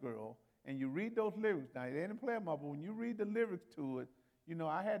Church Girl and you read those lyrics, now they didn't play them up, but when you read the lyrics to it,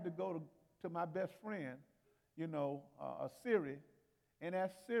 I had to go to my best friend, Siri, and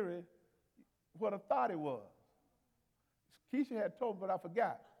ask Siri what I thought it was. Keisha had told me, but I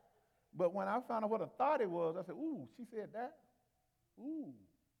forgot. But when I found out what I thought it was, I said, ooh, she said that? Ooh.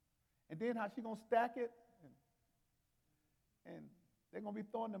 And then how she going to stack it? And they're going to be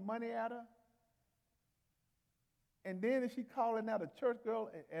throwing the money at her? And then is she calling out a church girl?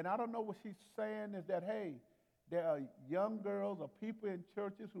 And I don't know what she's saying is that, hey, there are young girls or people in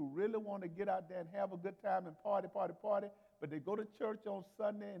churches who really want to get out there and have a good time and party, but they go to church on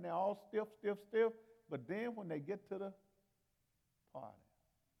Sunday and they're all stiff, but then when they get to the party,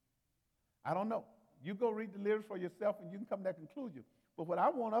 I don't know. You go read the lyrics for yourself and you can come to that conclusion. But what I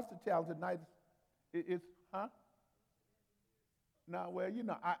want us to challenge tonight is Now, well,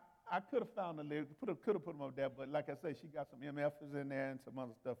 I could have found the lyrics, could have put them up there, but like I say, she got some MFs in there and some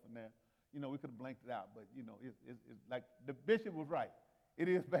other stuff in there. We could have blanked it out, but, it's like the bishop was right. It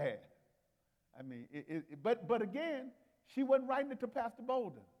is bad. I mean, but again, she wasn't writing it to Pastor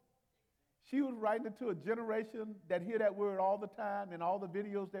Bolden. She was writing it to a generation that hear that word all the time in all the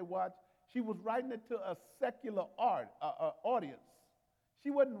videos they watch. She was writing it to a secular audience. She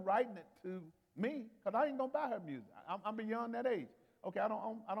wasn't writing it to me, because I ain't going to buy her music. I'm beyond that age. Okay, I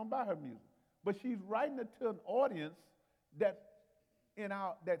don't buy her music. But she's writing it to an audience that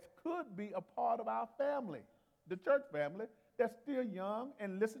could be a part of our family, the church family, that's still young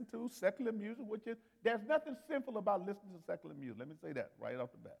and listen to secular music, there's nothing sinful about listening to secular music. Let me say that right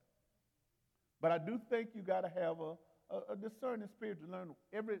off the bat. But I do think you got to have a discerning spirit to learn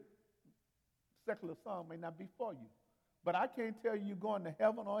every secular song may not be for you. But I can't tell you you're going to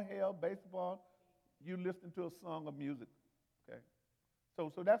heaven or hell based upon you listening to a song of music, okay?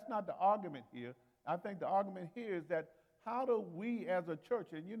 So that's not the argument here. I think the argument here is that how do we as a church,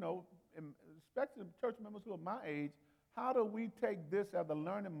 and especially church members who are my age, how do we take this as a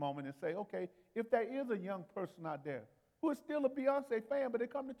learning moment and say, okay, if there is a young person out there who is still a Beyonce fan, but they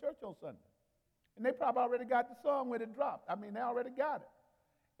come to church on Sunday, and they probably already got the song when it dropped. I mean, they already got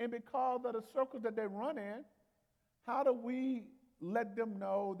it. And because of the circles that they run in, how do we let them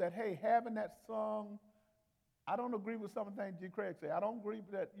know that, hey, having that song, I don't agree with some of the things G. Craig said. I don't agree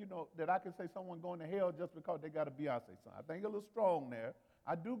that, that I can say someone going to hell just because they got a Beyonce song. I think a little strong there.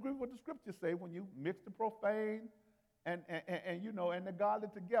 I do agree with what the scriptures say when you mix the profane and the godly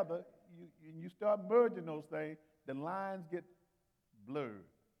together, you start merging those things, the lines get blurred.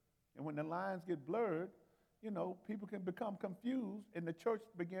 And when the lines get blurred, people can become confused, and the church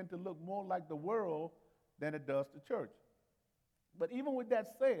begin to look more like the world than it does the church. But even with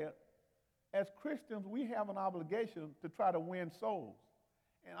that said, as Christians, we have an obligation to try to win souls.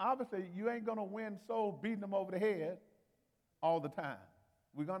 And obviously, you ain't going to win souls beating them over the head all the time.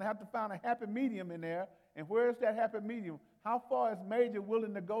 We're going to have to find a happy medium in there. And where is that happy medium? How far is Major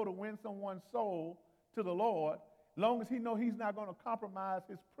willing to go to win someone's soul to the Lord, long as he knows he's not going to compromise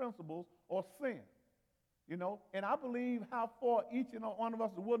his principles or sin? And I believe how far each and one of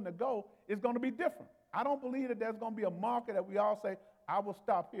us is willing to go is going to be different. I don't believe that there's going to be a marker that we all say, I will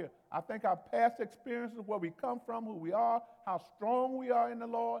stop here. I think our past experiences, where we come from, who we are, how strong we are in the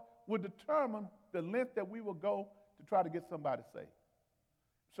Lord, will determine the length that we will go to try to get somebody saved.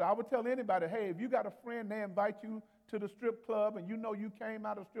 So I would tell anybody, hey, if you got a friend, they invite you to the strip club and you know you came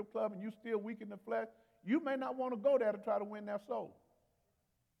out of the strip club and you still weak in the flesh, you may not want to go there to try to win their soul.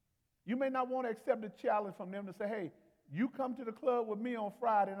 You may not want to accept the challenge from them to say, hey, you come to the club with me on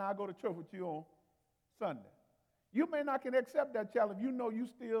Friday and I'll go to church with you on Sunday. You may not can accept that challenge. You know you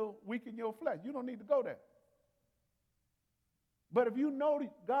still weak in your flesh. You don't need to go there. But if you know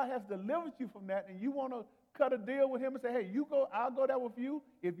that God has delivered you from that and you want to cut a deal with him and say, hey, you go, I'll go there with you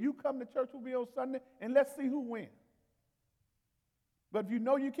if you come to church with me on Sunday, and let's see who wins. But if you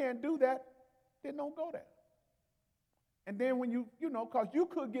know you can't do that, then don't go there. And then when you know, because you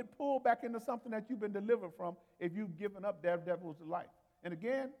could get pulled back into something that you've been delivered from if you've given up that devil's life. And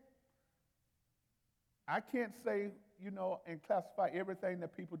again, I can't say, and classify everything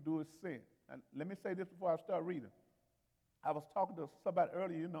that people do as sin. And let me say this before I start reading. I was talking to somebody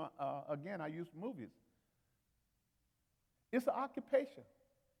earlier, again, I use movies. It's an occupation.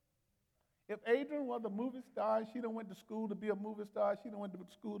 If Adrian was a movie star and she done went to school to be a movie star, she done went to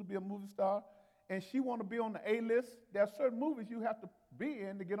school to be a movie star, and she want to be on the A-list, there are certain movies you have to be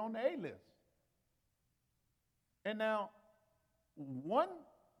in to get on the A-list. And now, one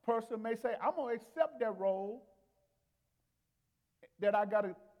person may say, I'm going to accept that role that I got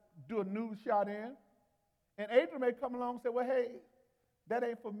to do a nude shot in. And Adrian may come along and say, well, hey, that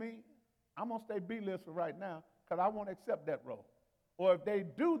ain't for me. I'm going to stay B-list for right now because I won't accept that role. Or if they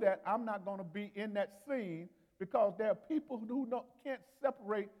do that, I'm not going to be in that scene because there are people who can't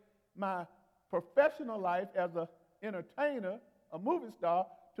separate my professional life as an entertainer, a movie star,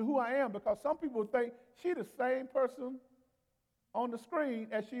 to who I am, because some people think she's the same person on the screen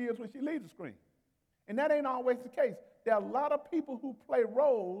as she is when she leaves the screen. And that ain't always the case. There are a lot of people who play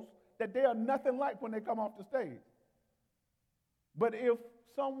roles that they are nothing like when they come off the stage. But if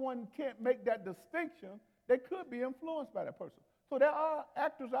someone can't make that distinction, they could be influenced by that person. So there are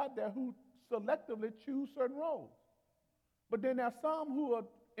actors out there who selectively choose certain roles. But then there are some who are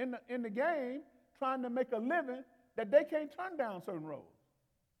in the game trying to make a living that they can't turn down certain roles.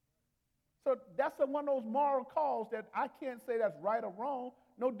 So that's one of those moral calls that I can't say that's right or wrong,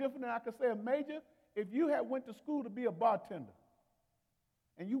 no different than I could say a major. If you had went to school to be a bartender,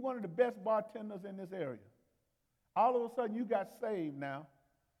 and you're one of the best bartenders in this area, all of a sudden you got saved now,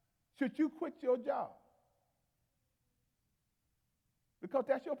 should you quit your job? Because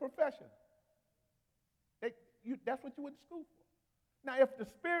that's your profession. That's what you went to school for. Now, if the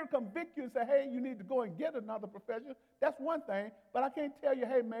Spirit convicts you and say, hey, you need to go and get another profession, that's one thing, but I can't tell you,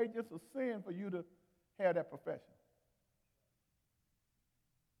 hey, Major, it's a sin for you to have that profession.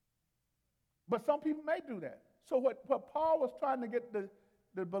 But some people may do that. So what Paul was trying to get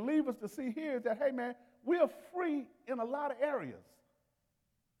the believers to see here is that, hey, man, we are free in a lot of areas.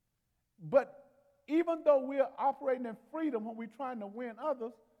 But even though we are operating in freedom when we're trying to win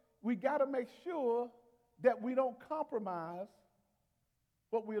others, we got to make sure that we don't compromise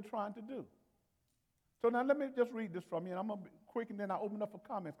what we are trying to do. So now let me just read this from you, and I'm going to be quick, and then I'll open up for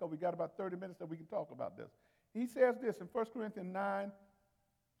comments because we got about 30 minutes that we can talk about this. He says this in 1 Corinthians 9,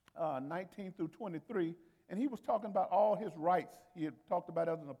 19 through 23, and he was talking about all his rights. He had talked about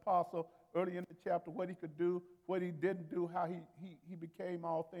as an apostle early in the chapter, what he could do, what he didn't do, how he became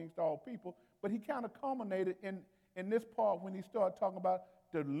all things to all people. But he kind of culminated in this part when he started talking about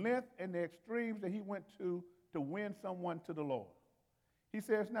the length and the extremes that he went to win someone to the Lord. He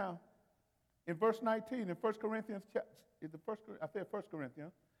says now, in verse 19, in 1 Corinthians,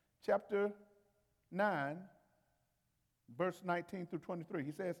 chapter 9, verse 19 through 23,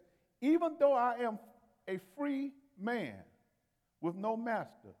 he says, even though I am a free man with no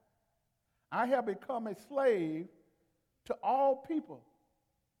master, I have become a slave to all people.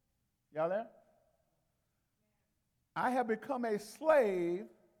 Y'all there? I have become a slave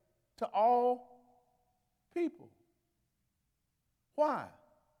to all people. Why?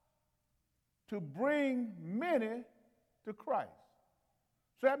 To bring many to Christ.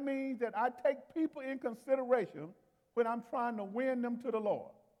 So that means that I take people in consideration when I'm trying to win them to the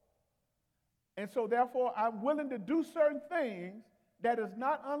Lord. And so therefore, I'm willing to do certain things that is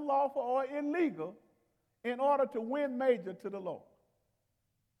not unlawful or illegal in order to win Major to the Lord.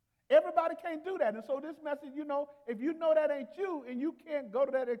 Everybody can't do that. And so this message, if you know that ain't you and you can't go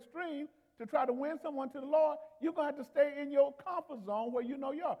to that extreme to try to win someone to the Lord, you're going to have to stay in your comfort zone where you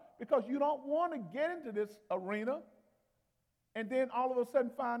know you are, because you don't want to get into this arena and then all of a sudden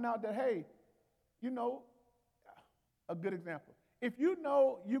find out that, hey, a good example. If you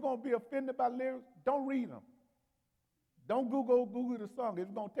know you're going to be offended by lyrics, don't read them. Don't Google the song.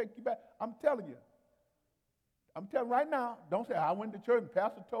 It's going to take you back. I'm telling you right now, don't say, I went to church and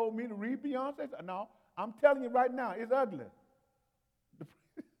pastor told me to read Beyonce. No, I'm telling you right now, it's ugly.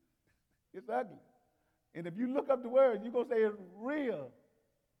 It's ugly. And if you look up the word, you're going to say it's real.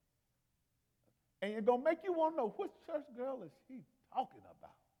 And it's going to make you want to know, which church girl is she talking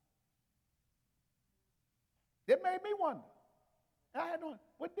about? It made me wonder. And I had no,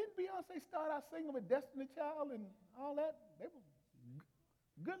 well, didn't Beyonce start out singing with Destiny Child and all that? They were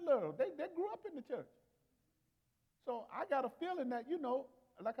good girls. They grew up in the church. So I got a feeling that, you know,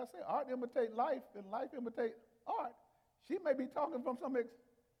 like I said, art imitate life and life imitate art. She may be talking from some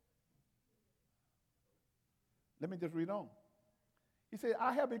Let me just read on. He said,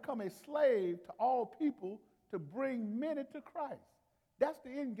 I have become a slave to all people to bring many to Christ. That's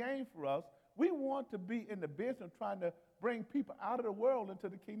the end game for us. We want to be in the business of trying to bring people out of the world into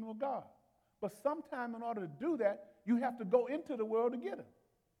the kingdom of God. But sometime in order to do that, you have to go into the world to get them.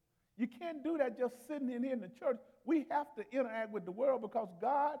 You can't do that just sitting in here in the church. We have to interact with the world because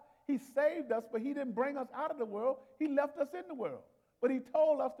God, he saved us, but he didn't bring us out of the world. He left us in the world. But he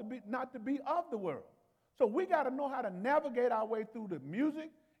told us not to be of the world. So we got to know how to navigate our way through the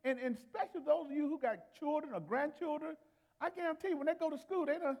music, and especially those of you who got children or grandchildren, I guarantee you when they go to school,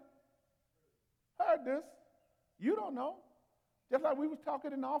 they done heard this. You don't know. Just like we was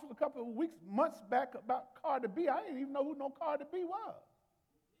talking in the office a couple of months back about Cardi B. I didn't even know who no Cardi B was.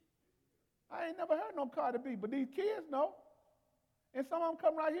 I ain't never heard no Cardi B, but these kids know. And some of them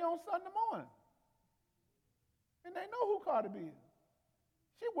come right here on Sunday morning. And they know who Cardi B is.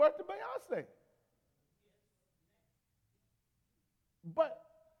 She worked with Beyonce. But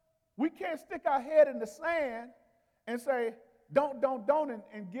we can't stick our head in the sand and say, don't,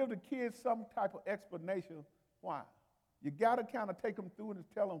 and give the kids some type of explanation why. You got to kind of take them through and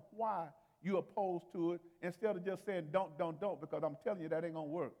tell them why you're opposed to it instead of just saying don't, because I'm telling you that ain't going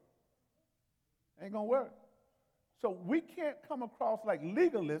to work. Ain't going to work. So we can't come across like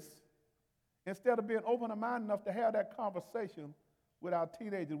legalists instead of being open mind enough to have that conversation with our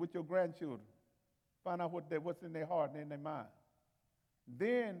teenagers, with your grandchildren. Find out what's in their heart and in their mind.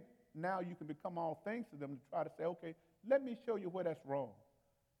 Then now you can become all things to them to try to say, okay, let me show you where that's wrong.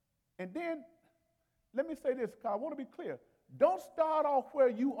 And then let me say this, because I want to be clear. Don't start off where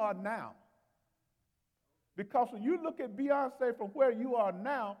you are now. Because when you look at Beyonce from where you are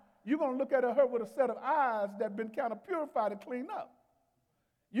now, you're going to look at her with a set of eyes that have been kind of purified and cleaned up.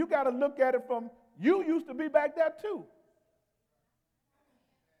 You got to look at it from, you used to be back there too.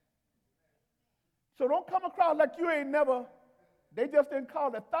 So don't come across like you ain't never, they just didn't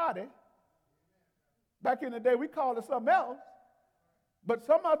call it thotty. Back in the day, we called it something else. But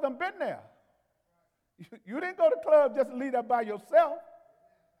some of them been there. You didn't go to clubs just to leave that by yourself.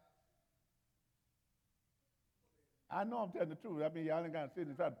 I know I'm telling the truth. I mean, y'all ain't got to sit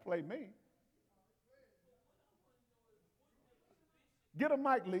and try to play me. Get a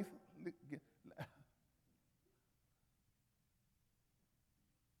mic, Lisa.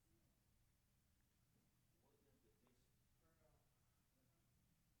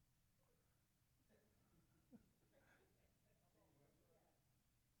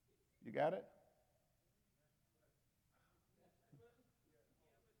 You got it?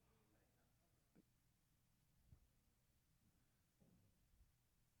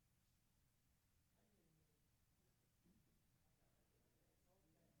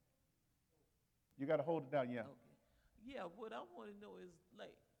 You got to hold it down, yeah. Okay. Yeah, what I want to know is,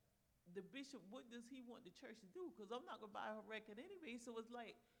 like, the bishop, what does he want the church to do? Because I'm not going to buy her record anyway, so it's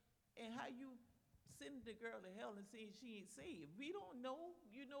like, and how you send the girl to hell and saying she ain't saved? We don't know,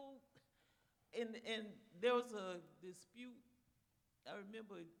 you know. And there was a dispute. I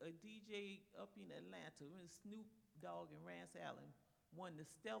remember a DJ up in Atlanta, when Snoop Dogg and Rance Allen won the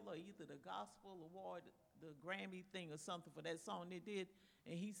Stellar, either the Gospel Award, the Grammy thing or something for that song they did.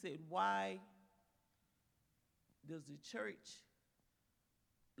 And he said, why does the church,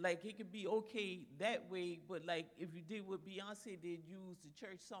 like, it could be okay that way, but like if you did what Beyonce did, use the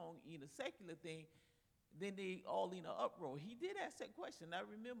church song in a secular thing, then they all in an uproar. He did ask that question. I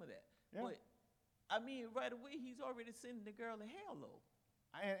remember that. Yeah. But I mean, right away, he's already sending the girl to hell, though.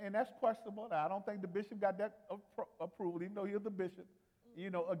 And that's questionable. I don't think the bishop got that approval, even though he was the bishop. You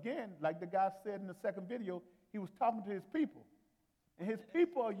know, again, like the guy said in the second video, he was talking to his people. And his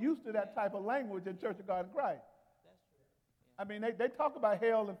people are used to that type of language in Church of God in Christ. That's true. Yeah. I mean, they talk about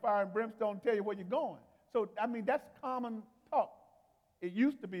hell and fire and brimstone and tell you where you're going. So, I mean, that's common talk. It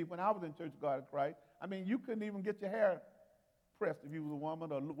used to be when I was in Church of God in Christ. I mean, you couldn't even get your hair pressed if you was a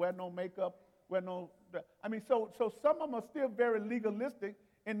woman, or wear no makeup. I mean, so some of them are still very legalistic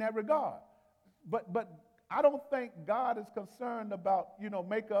in that regard. But I don't think God is concerned about, you know,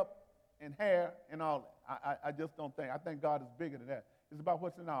 makeup and hair and all that. I just don't think. I think God is bigger than that. It's about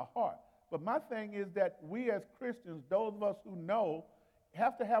what's in our heart. But my thing is that we as Christians, those of us who know,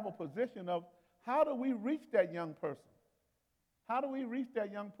 have to have a position of how do we reach that young person? How do we reach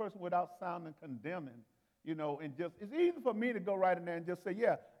that young person without sounding condemning? You know, and just, it's easy for me to go right in there and just say,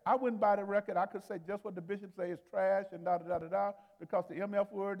 yeah, I wouldn't buy the record. I could say just what the bishop say is trash and da-da-da-da-da because the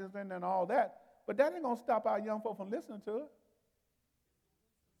MF word is in there and all that. But that ain't going to stop our young folk from listening to it.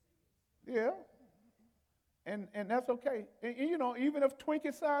 Yeah. And that's okay. And, you know, even if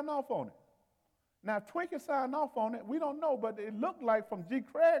Twinkie signed off on it. Now, if Twinkie signed off on it, we don't know, but it looked like from G.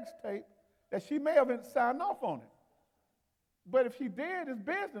 Craig's tape that she may have signed off on it. But if she did, it's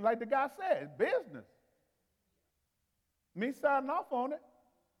business. Like the guy said, it's business. Me signing off on it,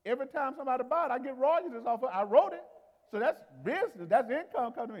 every time somebody buy it, I get royalties off of it. I wrote it. So that's business. That's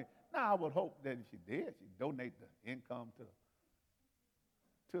income coming to me. Now, I would hope that if she did, she'd donate the income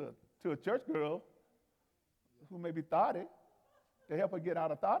to a church girl who may be thotty to help her get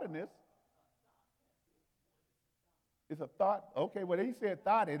out of thottiness. It's a thought. Okay, well, he said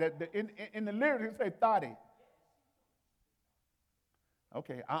thotty. In the lyrics, he say thotty.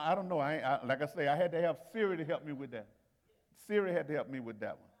 Okay, I don't know. Like I say, I had to have Siri to help me with that. Siri had to help me with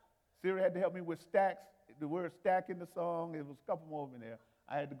that one. Siri had to help me with stacks, the word stack in the song. It was a couple more in there.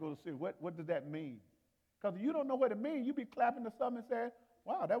 I had to go to Siri. What does that mean? Because if you don't know what it means, you be clapping to something and saying,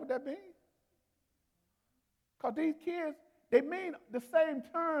 wow, that what that means? Because these kids, they mean the same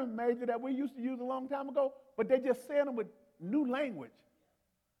term, Major, that we used to use a long time ago, but they just saying them with new language.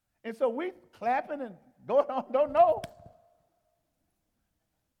 And so we clapping and going on, don't know.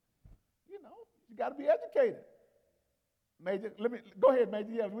 You know, you got to be educated. Major, go ahead, Major.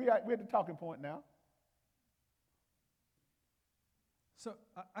 Yeah, we're at the talking point now. So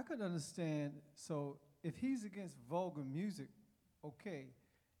I could understand, so if he's against vulgar music, okay,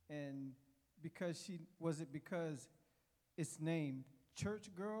 and because because it's named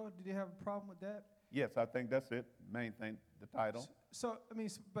Church Girl, did he have a problem with that? Yes, I think that's it, main thing, the title. So I mean,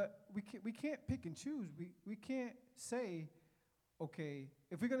 but we can't pick and choose. We can't say, okay,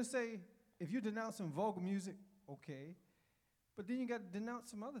 if we're going to say, if you're denouncing vulgar music, okay, but then you got to denounce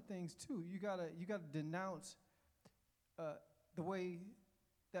some other things too. You got to denounce the way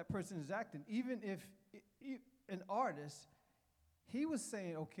that person is acting. Even if an artist, he was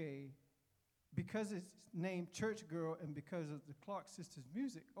saying, okay, because it's named Church Girl and because of the Clark Sisters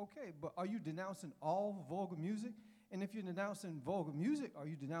music, okay, but are you denouncing all vulgar music? And if you're denouncing vulgar music, are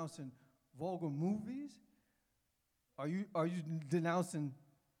you denouncing vulgar movies? Are you denouncing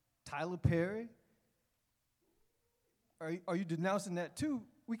Tyler Perry? Are you denouncing that too?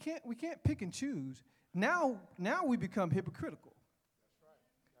 We can't pick and choose. Now we become hypocritical.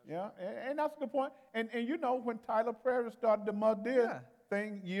 Yeah, and that's a good point. And you know, when Tyler Perry started the Mud Dead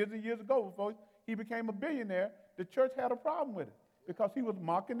thing years and years ago, before he became a billionaire, the church had a problem with it because he was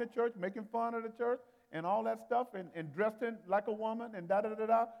mocking the church, making fun of the church, and all that stuff, and dressed in like a woman, and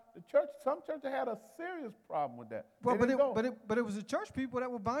da-da-da-da. The church, some churches had a serious problem with that. Well, but it was the church people that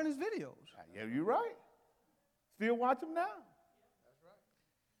were buying his videos. Yeah, you're right. Still watch them now.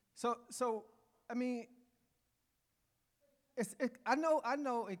 That's right. So I mean, I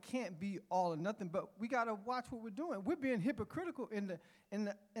know it can't be all or nothing, but we gotta watch what we're doing. We're being hypocritical in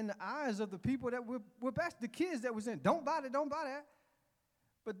the eyes of the people that we're best, the kids that was in. Don't buy that.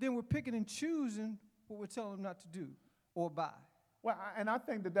 But then we're picking and choosing what we're telling them not to do or buy. Well, and I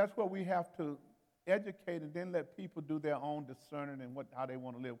think that's where we have to educate and then let people do their own discerning and how they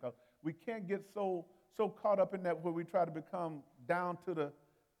want to live. Because we can't get so caught up in that where we try to become down to the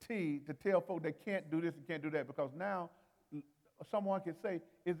T to tell folks they can't do this and can't do that. Because now someone can say,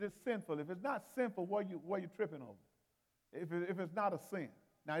 is this sinful? If it's not sinful, what are you tripping over? If it's not a sin.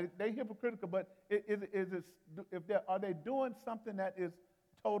 Now, they're hypocritical, but are they doing something that is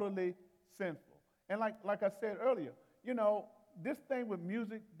totally sinful? And like I said earlier, you know, this thing with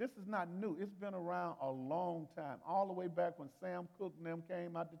music, this is not new. It's been around a long time, all the way back when Sam Cooke and them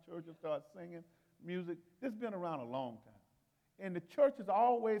came out to church and started singing music. This has been around a long time. And the church has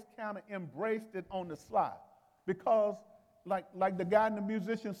always kind of embraced it on the slide because like the guy and the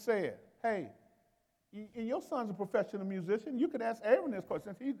musician said, hey, and your son's a professional musician. You could ask Aaron this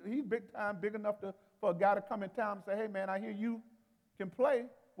question. Since he's big time, big enough for a guy to come in town and say, hey, man, I hear you can play.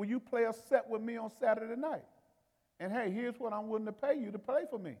 Will you play a set with me on Saturday night? And, hey, here's what I'm willing to pay you to play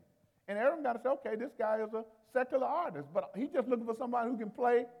for me. And Aaron got to say, okay, this guy is a secular artist, but he's just looking for somebody who can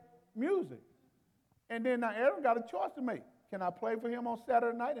play music. And then now Aaron got a choice to make. Can I play for him on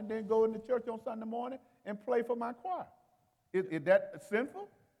Saturday night and then go into church on Sunday morning and play for my choir? Is that sinful?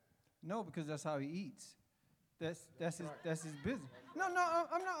 No, because that's how he eats. That's his business. No, I'm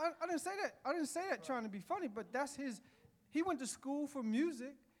not. I didn't say that. I didn't say that trying to be funny, but that's his. He went to school for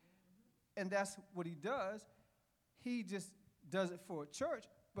music, and that's what he does. He just does it for a church.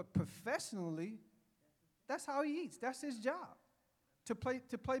 But professionally, that's how he eats. That's his job, to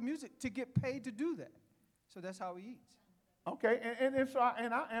play music, to get paid to do that. So that's how he eats. Okay,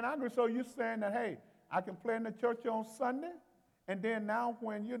 and I agree. So you're saying that, hey, I can play in the church on Sunday, and then now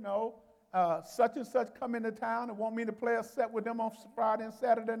when, such and such come into town and want me to play a set with them on Friday and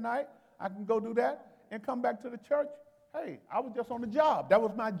Saturday night, I can go do that and come back to the church. Hey, I was just on the job. That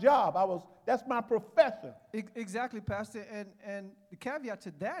was my job. That's my profession. Exactly, Pastor. And the caveat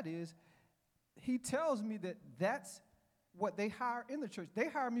to that is, he tells me that that's what they hire in the church. They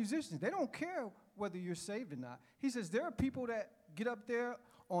hire musicians. They don't care whether you're saved or not. He says there are people that get up there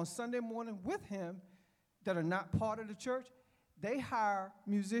on Sunday morning with him that are not part of the church. They hire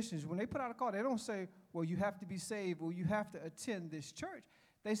musicians. When they put out a call, they don't say, well, you have to be saved or you have to attend this church.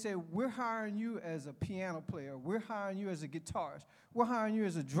 They say, we're hiring you as a piano player. We're hiring you as a guitarist. We're hiring you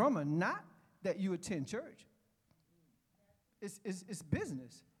as a drummer, not that you attend church. It's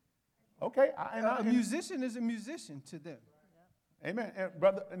business. Okay. A musician is a musician to them. Amen. And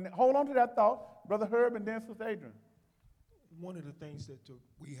brother, and hold on to that thought. Brother Herb and then Sister Adrian. One of the things that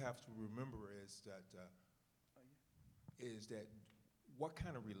we have to remember is that what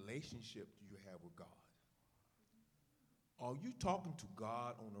kind of relationship do you have with God? Are you talking to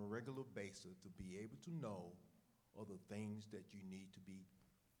God on a regular basis to be able to know of the things that you need to be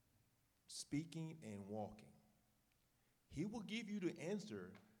speaking and walking? He will give you the answer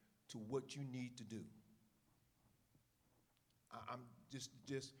to what you need to do. I'm just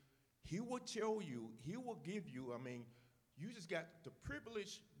he will tell you, he will give you, you just got the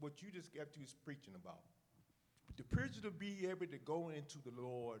privilege, what you just got to is preaching about. The privilege to be able to go into the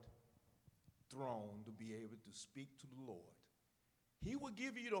Lord's throne, to be able to speak to the Lord. He will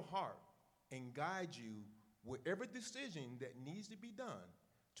give you the heart and guide you with every decision that needs to be done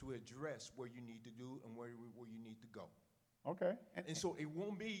to address where you need to do and where you need to go. Okay. And so it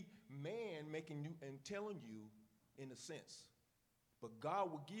won't be man making you and telling you in a sense, but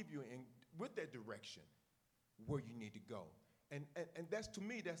God will give you with that direction where you need to go. And that's, to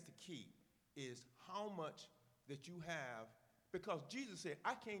me, that's the key, is how much that you have, because Jesus said,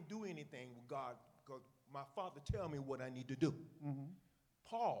 I can't do anything with God because my Father tell me what I need to do. Mm-hmm.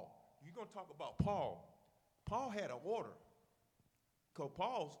 Paul, you're going to talk about Paul. Paul had an order, because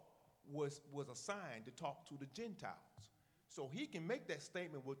Paul was assigned to talk to the Gentiles. So he can make that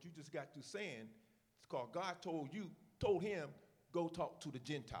statement, what you just got to saying, because God told him, go talk to the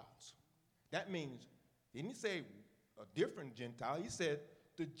Gentiles. That means, he didn't say a different Gentile, he said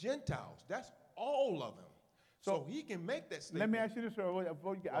the Gentiles. That's all of them. So he can make that statement. Let me ask you this, sir.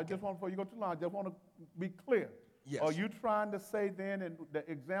 Before you go too long, I just want to be clear. Yes. Are you trying to say then, in the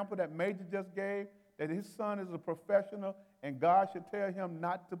example that Major just gave, that his son is a professional and God should tell him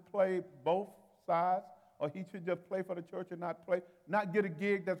not to play both sides, or he should just play for the church and not get a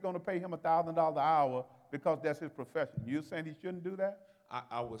gig that's going to pay him $1,000 an hour because that's his profession? You're saying he shouldn't do that?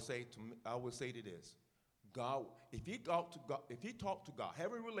 I would say to this, God, if he talked to God,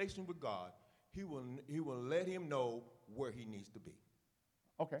 have a relation with God, he will let him know where he needs to be.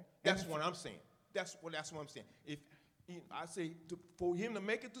 Okay. That's what I'm saying. That's what I'm saying. If I say for him to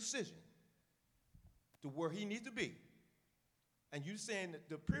make a decision to where he needs to be, and you saying that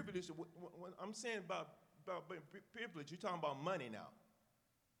the privilege, when I'm saying about privilege, you're talking about money now.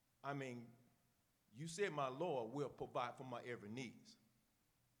 You said my Lord will provide for my every needs.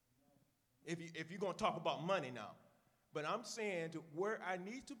 If you're going to talk about money now. But I'm saying to where I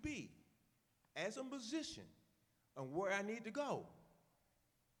need to be as a musician and where I need to go.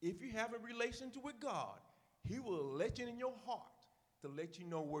 If you have a relationship with God, he will let you in your heart to let you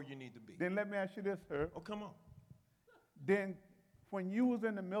know where you need to be. Then let me ask you this, sir. Oh, come on. Then when you was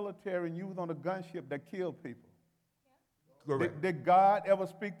in the military and you was on a gunship that killed people, correct. Did God ever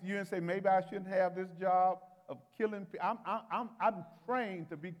speak to you and say, maybe I shouldn't have this job of killing people? I'm trained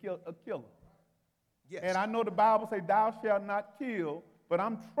to be a killer. Yes. And I know the Bible says, thou shalt not kill, but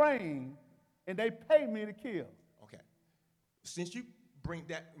I'm trained and they pay me to kill. Okay. Since you bring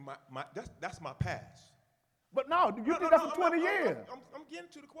that, that's my past. But no, you did that for 20 years. I'm getting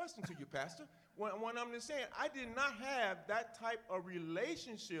to the question to you, Pastor. When I'm just saying, I did not have that type of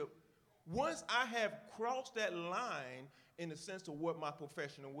relationship once I have crossed that line in the sense of what my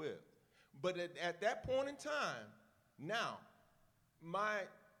professional will. But at that point in time, now, my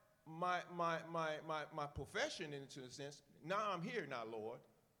profession, in a sense, now I'm here now, Lord.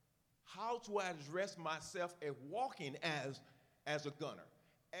 How do I address myself as walking as a gunner,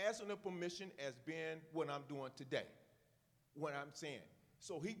 asking the permission as being what I'm doing today, what I'm saying.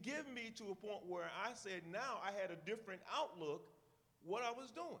 So he gave me to a point where I said now I had a different outlook what I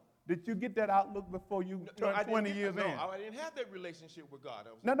was doing. Did you get that outlook before you turned 20 years in? I didn't have that relationship with God.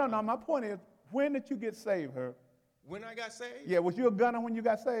 No. My point is, when did you get saved, Herb? When I got saved? Yeah, was you a gunner when you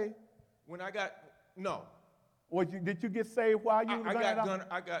got saved? No. Did you get saved while you were gunning?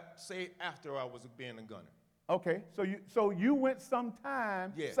 I got saved after I was being a gunner. Okay, so you went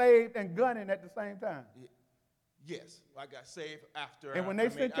sometime Yeah. saved and gunning at the same time. Yes, I got saved after. And when they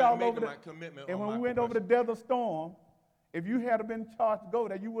sent y'all over my commitment, and on when my we went over the Desert Storm, if you had been charged to go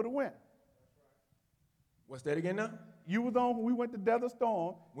there, you would have went. What's that again now? You was on when we went to Desert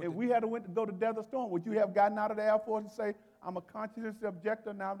Storm. If we had went to go to Desert Storm, would you have gotten out of the Air Force and say, I'm a conscientious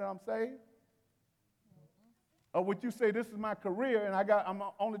objector now that I'm saved? Or would you say, this is my career and I'm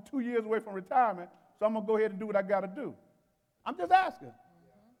only 2 years away from retirement, so I'm going to go ahead and do what I got to do? I'm just asking.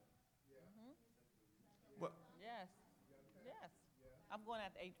 Yes. I'm going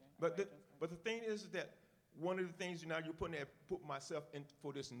after Adrian. But the thing is that one of the things now you're put myself in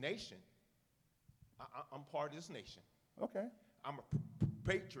for this nation. I'm part of this nation. Okay. I'm a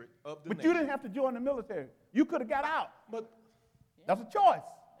patriot of the But nation. you didn't have to join the military. You could have got out. But that's a choice.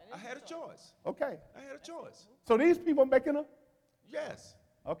 I had a choice. Okay. I had a choice. So these people making a? Yes.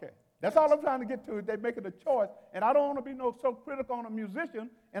 Okay. That's all I'm trying to get to is they're making a choice. And I don't want to be so critical on a musician,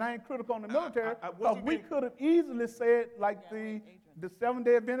 and I ain't critical on the military, because we could have easily said, like the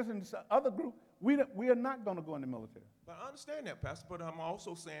Seventh-day Adventists and the other group, we are not going to go in the military. But I understand that, Pastor, but I'm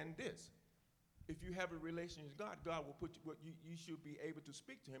also saying this. If you have a relationship with God, God will put you should be able to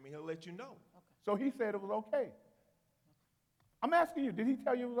speak to him, and he'll let you know. So he said it was okay. I'm asking you, did he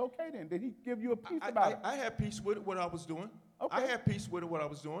tell you it was okay then? Did he give you a peace about it? I had peace with what I was doing. Okay. I had peace with what I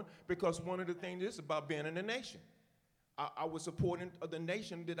was doing because one of the things is about being in the nation. I was supporting the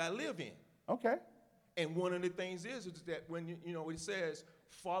nation that I live in. Okay. And one of the things is that when it says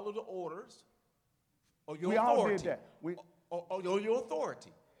follow the orders or your authority. We all did that. Or your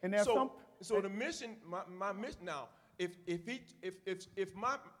authority. And there's so the mission, my mission now, if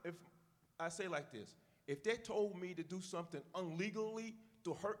I say like this, if they told me to do something illegally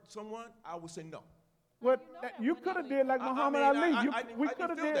to hurt someone, I would say no. Well, you could have did like Muhammad Ali. We could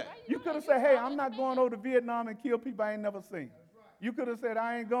have did that. You could have said, hey, I'm not going over to Vietnam and kill people I ain't never seen. You could have said,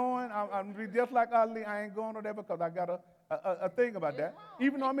 I ain't going. I'm just like Ali. I ain't going over there because I got a thing about that,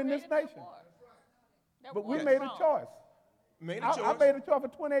 even though I'm in this nation. But we made a choice. Made a choice. I made a choice for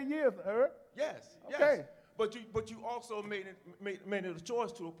 28 years, Herb. Yes. Okay. Yes. But you also made it a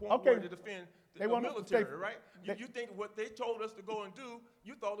choice to a point where to defend the military, right? You think what they told us to go and do,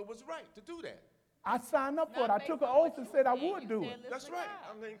 you thought it was right to do that. I signed up for it. I took an oath and said I would do it. That's right.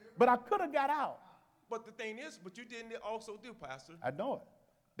 But I could have got out. But the thing is, but you didn't also do, Pastor. I know it.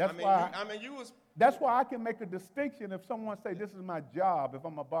 That's why I can make a distinction if someone say this is my job, if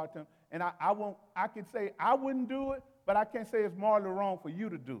I'm a bartender, and I can say I wouldn't do it, but I can't say it's morally wrong for you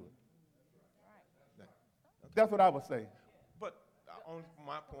to do it. Right. That's what I would say. But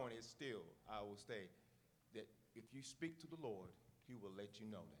my point is still, I will say that if you speak to the Lord, he will let you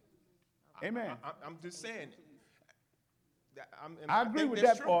know that. Amen. I'm just saying. I agree with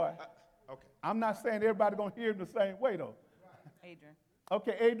that part. Okay. I'm not saying everybody's going to hear him the same way, though. Adrian.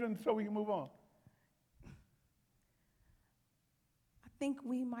 Okay, Adrian, so we can move on. I think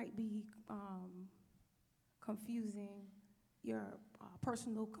we might be confusing your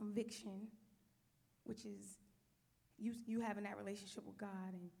personal conviction, which is you having that relationship with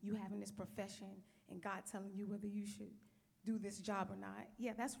God and you having this profession and God telling you whether you should do this job or not.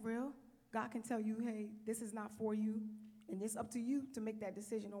 Yeah, that's real. God can tell you, hey, this is not for you, and it's up to you to make that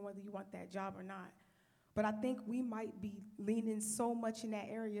decision on whether you want that job or not. But I think we might be leaning so much in that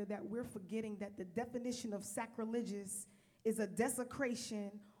area that we're forgetting that the definition of sacrilegious is a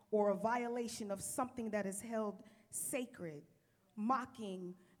desecration or a violation of something that is held sacred,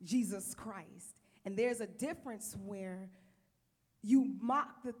 mocking Jesus Christ. And there's a difference where you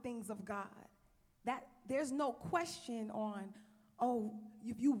mock the things of God. That there's no question on, oh,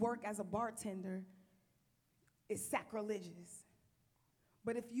 if you work as a bartender, it's sacrilegious.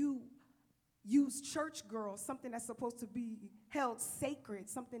 But if you use church girl, something that's supposed to be held sacred,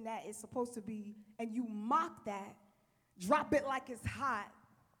 something that is supposed to be, and you mock that, drop it like it's hot,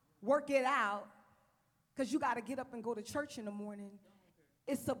 work it out, because you got to get up and go to church in the morning,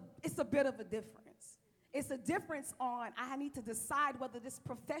 it's a bit of a difference. It's a difference on, I need to decide whether this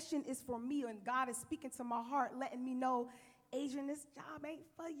profession is for me, and God is speaking to my heart, letting me know, Adrian, this job ain't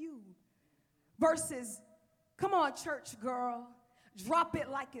for you. Versus, come on, church girl, drop it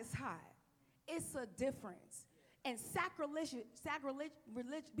like it's hot. It's a difference. And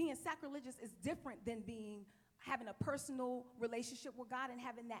being sacrilegious is different than having a personal relationship with God and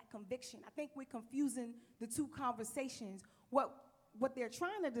having that conviction. I think we're confusing the two conversations. What what they're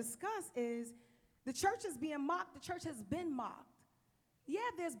trying to discuss is the church is being mocked. The church has been mocked. Yeah,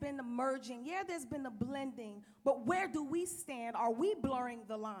 there's been the merging. Yeah, there's been the blending. But where do we stand? Are we blurring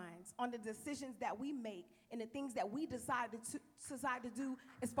the lines on the decisions that we make and the things that we decide to do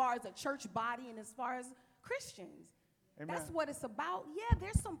as far as a church body and as far as Christians? Amen. That's what it's about. Yeah,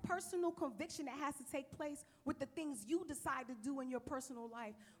 there's some personal conviction that has to take place with the things you decide to do in your personal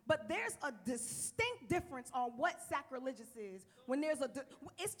life. But there's a distinct difference on what sacrilegious is. When there's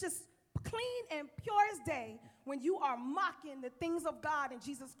it's just clean and pure as day when you are mocking the things of God and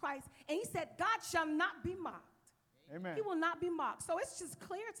Jesus Christ. And he said, God shall not be mocked. Amen. He will not be mocked. So it's just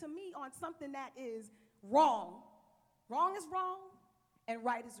clear to me on something that is wrong. Wrong is wrong and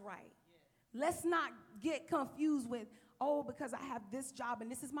right is right. Let's not get confused with, oh, because I have this job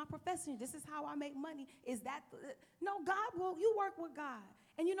and this is my profession, this is how I make money. Is that, no, you work with God.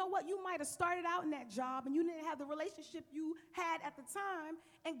 And you know what? You might have started out in that job and you didn't have the relationship you had at the time.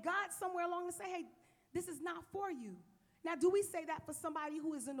 And God somewhere along the say, hey, this is not for you. Now, do we say that for somebody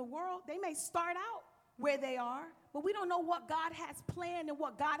who is in the world? They may start out where they are, but we don't know what God has planned and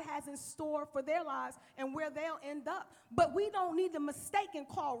what God has in store for their lives and where they'll end up. But we don't need to mistake and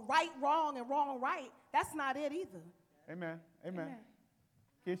call right wrong and wrong right. That's not it either. Amen. Amen.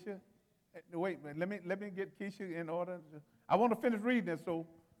 Keisha, wait, let me get Keisha in order. I want to finish reading it, so,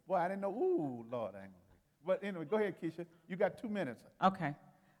 boy, I didn't know. Ooh, Lord, I ain't gonna read. But anyway, go ahead, Keisha. You got 2 minutes. Okay.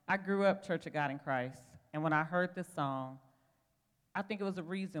 I grew up Church of God in Christ, and when I heard this song, I think it was a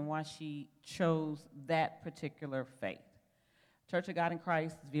reason why she chose that particular faith. Church of God in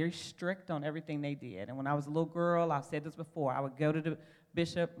Christ is very strict on everything they did. And when I was a little girl, I've said this before, I would go to the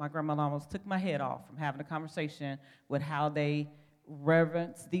bishop. My grandmother almost took my head off from having a conversation with how they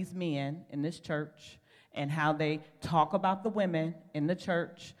reverence these men in this church and how they talk about the women in the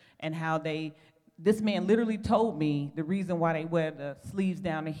church and how this man literally told me the reason why they wear the sleeves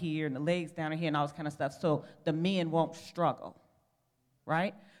down to here and the legs down to here and all this kind of stuff, so the men won't struggle,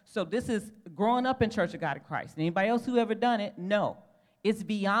 right? So this is growing up in Church of God in Christ. Anybody else who ever done it? No. It's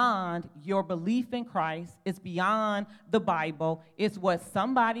beyond your belief in Christ. It's beyond the Bible. It's what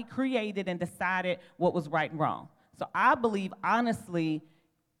somebody created and decided what was right and wrong. So I believe, honestly,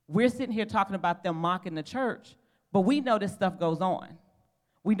 we're sitting here talking about them mocking the church, but we know this stuff goes on.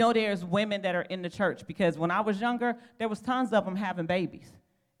 We know there's women that are in the church because when I was younger, there was tons of them having babies.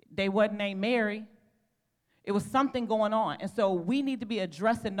 They wasn't named Mary. It was something going on. And so we need to be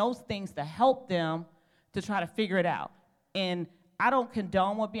addressing those things to help them to try to figure it out. And I don't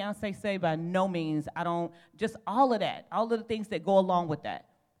condone what Beyonce say by no means. I don't, just all of that, all of the things that go along with that.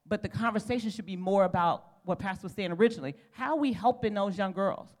 But the conversation should be more about what Pastor was saying originally. How are we helping those young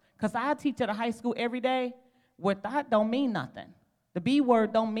girls? Because I teach at a high school every day where that don't mean nothing. The B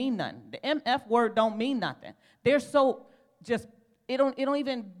word don't mean nothing. The MF word don't mean nothing. They're so just, it don't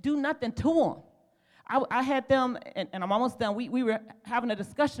even do nothing to them. I had them, and I'm almost done, we were having a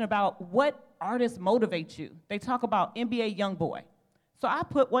discussion about what artists motivate you. They talk about NBA Youngboy. So I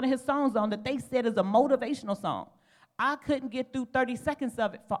put one of his songs on that they said is a motivational song. I couldn't get through 30 seconds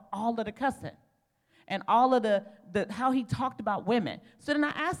of it for all of the cussing and all of the how he talked about women. So then I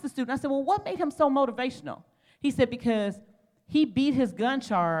asked the student, I said, well, what made him so motivational? He said, because he beat his gun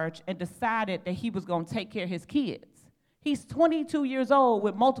charge and decided that he was going to take care of his kids. He's 22 years old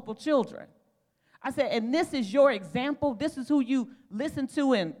with multiple children. I said, and this is your example? This is who you listen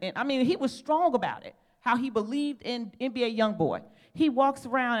to? And I mean, he was strong about it, how he believed in NBA Youngboy. He walks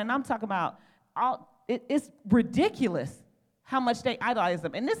around, and I'm talking about, it's ridiculous how much they idolize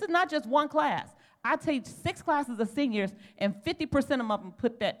him. And this is not just one class. I teach 6 classes of seniors, and 50% of them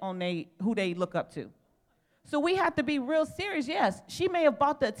put that on who they look up to. So we have to be real serious. Yes, she may have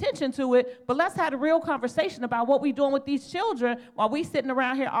brought the attention to it, but let's have a real conversation about what we're doing with these children while we sitting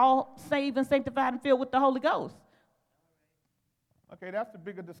around here all saved and sanctified and filled with the Holy Ghost. Okay, that's the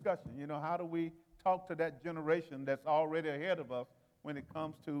bigger discussion. You know, how do we talk to that generation that's already ahead of us when it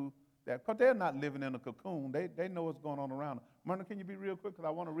comes to that? Because they're not living in a cocoon. They know what's going on around them. Myrna, can you be real quick? Because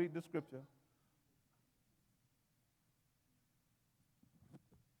I want to read this scripture.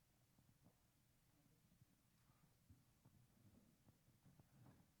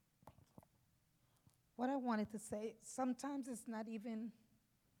 What I wanted to say, sometimes it's not even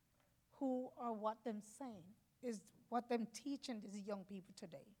who or what them saying, it's what them teaching these young people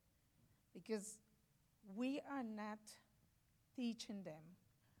today. Because we are not teaching them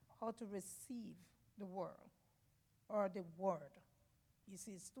how to receive the world or the word. You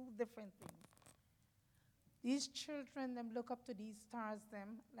see, it's 2 different things. These children, them look up to these stars,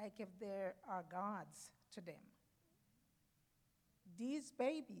 them like if they are gods to them. These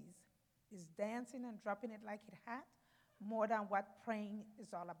babies is dancing and dropping it like it hot, more than what praying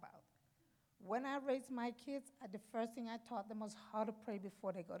is all about. When I raised my kids, the first thing I taught them was how to pray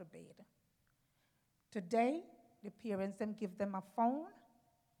before they go to bed. Today, the parents them give them a phone,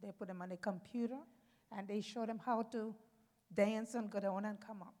 they put them on a computer, and they show them how to dance and go down and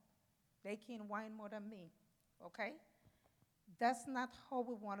come up. They can whine more than me, okay? That's not how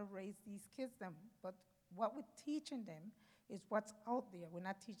we want to raise these kids them, but what we're teaching them is what's out there. We're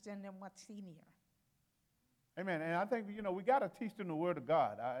not teaching them what's in here. Amen. And I think, we got to teach them the Word of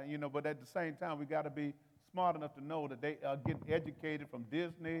God, but at the same time, we got to be smart enough to know that they are getting educated from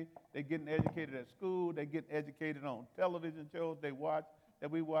Disney, they're getting educated at school, they're getting educated on television shows that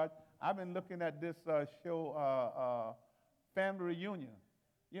we watch. I've been looking at this show, Family Reunion,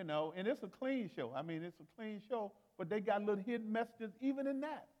 and it's a clean show. I mean, it's a clean show, but they got little hidden messages even in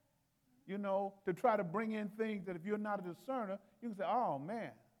that, to try to bring in things that if you're not a discerner, you can say, oh,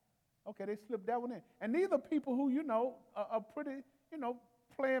 man, okay, they slipped that one in. And these are people who, are pretty,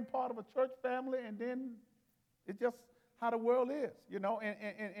 playing part of a church family, and then it's just how the world is,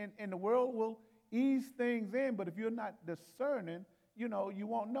 and the world will ease things in, but if you're not discerning, you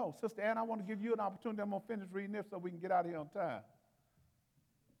won't know. Sister Ann, I want to give you an opportunity. I'm going to finish reading this so we can get out of here on time.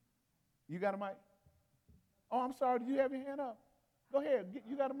 You got a mic? Oh, I'm sorry. Did you have your hand up? Go ahead.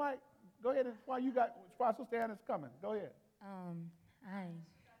 You got a mic? Go ahead. While Sister Ann is coming. Go ahead.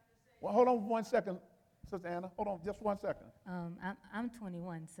 Well, hold on 1 second, Sister Anna. Hold on just 1 second. I'm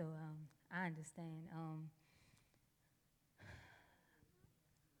 21, so I understand.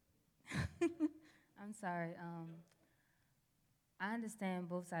 I'm sorry. I understand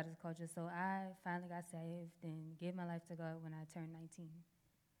both sides of the culture, so I finally got saved and gave my life to God when I turned 19.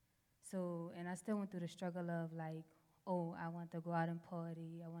 So, and I still went through the struggle of like, oh, I want to go out and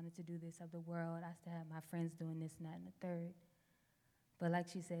party. I wanted to do this of the world. I still had my friends doing this and that and the third. But like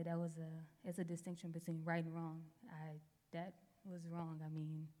she said, it's a distinction between right and wrong. That was wrong. I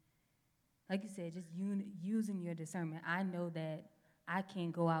mean, like you said, just using your discernment. I know that I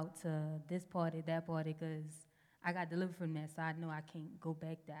can't go out to this party, that party, because I got delivered from that, so I know I can't go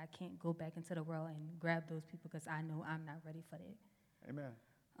back there. I can't go back into the world and grab those people because I know I'm not ready for that. Amen.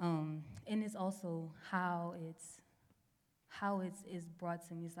 And it's also how it's brought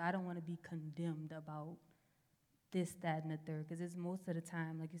to me. So I don't want to be condemned about this, that, and the third, because it's most of the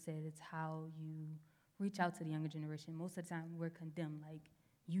time, like you said, it's how you reach out to the younger generation. Most of the time, we're condemned, like,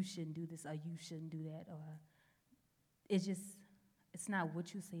 you shouldn't do this, or you shouldn't do that, or it's not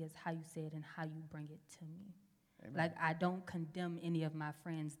what you say, it's how you say it and how you bring it to me. Amen. Like, I don't condemn any of my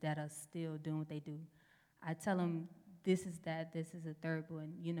friends that are still doing what they do. I tell them, this is that, this is a third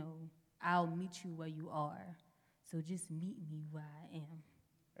one, I'll meet you where you are. So just meet me where I am.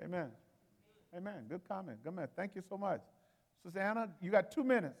 Amen. Amen. Good comment. Good man. Thank you so much. Sister Anna, you got 2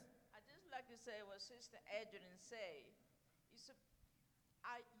 minutes. I just like to say what Sister Adrian said.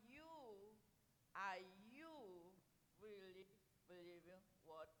 Are you really believing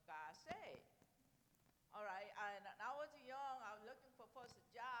what God said? All right. And I was young. I was looking for first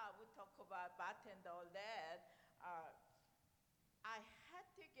job. We talk about bartender, all that. I had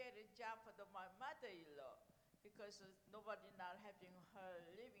to get a job for my mother-in-law because nobody not having her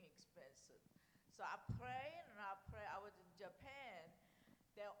living expenses. So I prayed and I prayed. I was in Japan.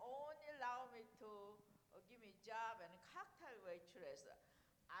 They only allowed me to give me a job and a cocktail waitress.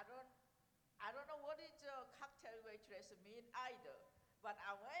 I don't know what is a cocktail waitress mean either. But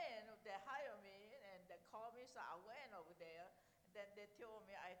I went, they hired me and they called me, so I went over there. And then they told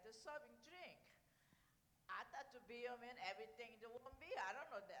me I had to serving drink. I thought to beer mean everything to one beer. I don't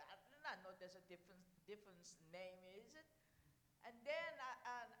know that. I did not know there's a different name, is it? And then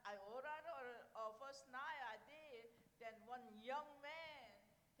I ordered, first night I did, then one young man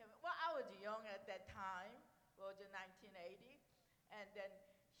came, well, I was young at that time, it was in 1980, and then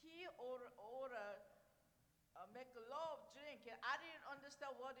he ordered make love drink, and I didn't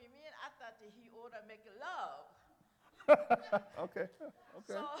understand what he mean. I thought that he ordered make love. Okay. So,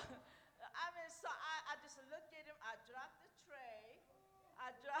 so I just looked at him, I dropped the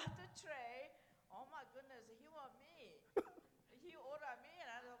tray. Oh my goodness, he want me. He ordered me, and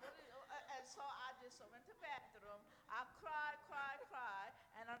I said, and so I just went to the bathroom. I cried,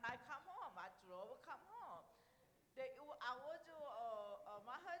 and then I come home. I drove, come home. I was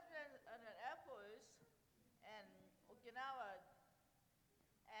my husband in the airport in Okinawa,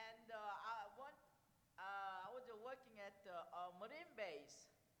 and I was working at the Marine base.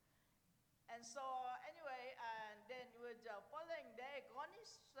 And so anyway, and then with the following day, Connie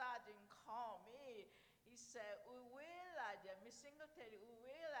Sergeant called me. He said, we realize that Miss Singletary, we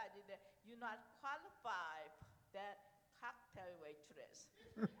realize that you're not qualified for that cocktail waitress.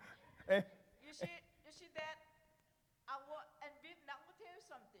 Hey. You see that? I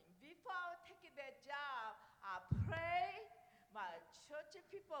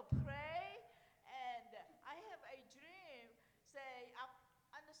people pray, and I have a dream, say,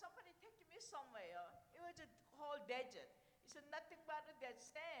 and somebody take me somewhere. It was a whole desert. It's nothing but that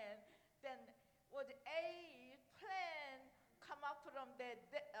sand. Then was a plane come up from the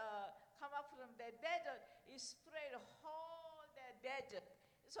desert. It sprayed the whole the desert.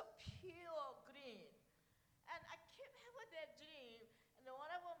 It's a pure green. And I keep having that dream. And one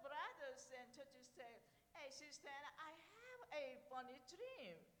of my brothers and churches say, "Hey, sister, I have a funny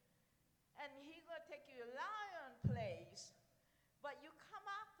dream. And he gonna take you to lion place. But you come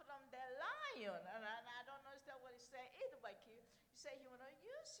out from the lion." And I don't understand what he say either, but he say he wanna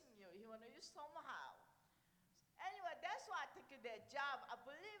use you. He wanna use somehow. Anyway, that's why I took that job. I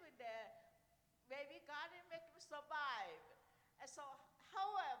believe in that. Maybe God didn't make me survive. And so,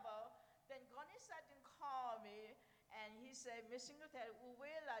 however, then Ganesha didn't call me, and he said, "Miss Singletary, we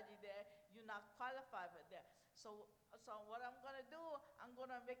realize that you're not qualified for that. So what I'm gonna do, I'm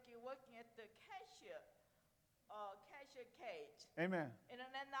gonna make you working at the cashier cage." Amen. And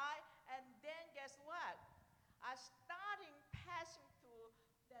then guess what? I started passing through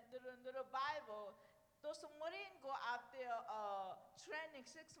the Bible. Those Marines go out there training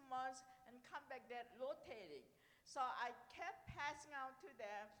 6 months and come back there rotating. So I kept passing out to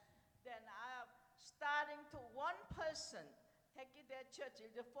them. Then I starting to one person taking their church.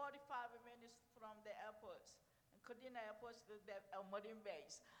 It's 45 minutes from the airports, Kadena Airport to the Marine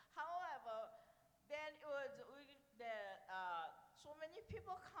base. However, then it was so many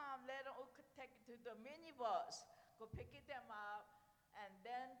people come. Later we could take it to the minibus, go pick them up, and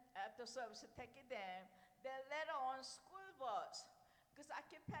then after service take it them. Then later on school bus, because I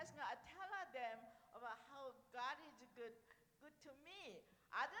keep passing. I tell them about how God is good to me.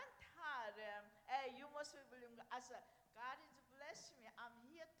 I don't tell them, "Hey, you must be believing." I said, "God is blessing me. I'm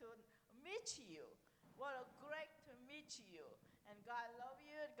here to meet you. What a great to meet you. And God love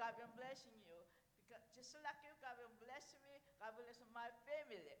you. God been blessing you. Because just like you, God been blessing me. God bless my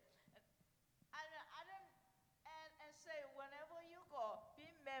family." And say, whenever you go, be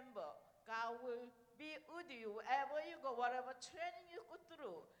member. God will be with you wherever you go, whatever training you go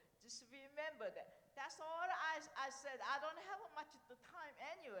through. Just remember that. That's all I said. I don't have much of the time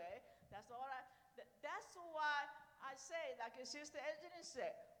anyway. That's why I say, like Sister Angeline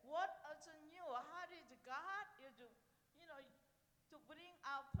said, what is new? How did God to bring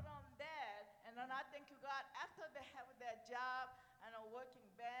out from that? And then I thank you, God, after they have their job and a working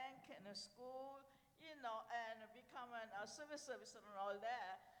bank and a school, and becoming a civil service and all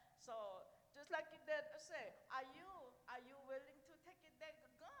that. So just like you did say, are you willing to take that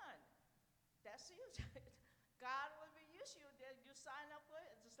gun? That's you. God will be use you. Then you sign up for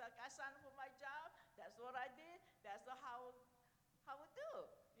it. Just like I signed up for my job. That's what I did. That's how we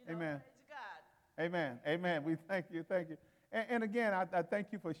do. Amen. Praise God. Amen. Amen. We thank you. Thank you. And again, I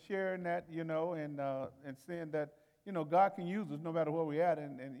thank you for sharing that, and seeing that, God can use us no matter where we're at.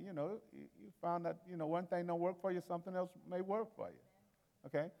 And you found that, one thing don't work for you, something else may work for you.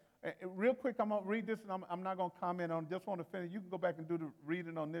 Okay? Real quick, I'm going to read this, and I'm not going to comment on it. Just want to finish. You can go back and do the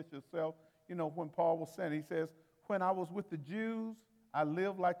reading on this yourself. When Paul was saying, he says, "When I was with the Jews, I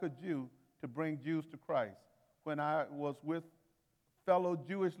lived like a Jew to bring Jews to Christ. When I was with fellow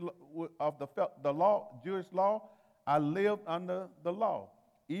Jewish of the law, Jewish law, I lived under the law.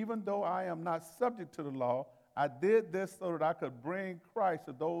 Even though I am not subject to the law, I did this so that I could bring Christ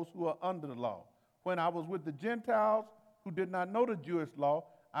to those who are under the law. When I was with the Gentiles who did not know the Jewish law,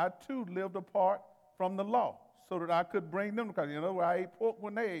 I too lived apart from the law so that I could bring them to Christ." I ate pork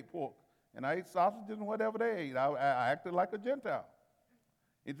when they ate pork, and I ate sausages and whatever they ate. I acted like a Gentile.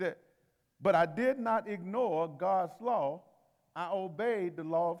 He said, "But I did not ignore God's law. I obeyed the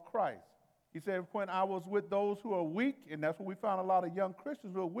law of Christ." He said, "When I was with those who are weak," and that's what we found a lot of young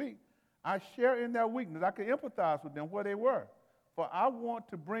Christians who are weak, "I share in their weakness." I could empathize with them where they were. "For I want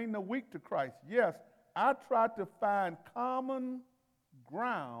to bring the weak to Christ." Yes, I tried to find common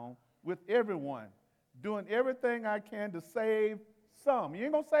ground with everyone, doing everything I can to save some. You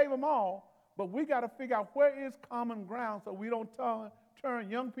ain't going to save them all, but we got to figure out where is common ground so we don't turn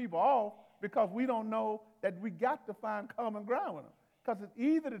young people off because we don't know that we got to find common ground with them. Because it's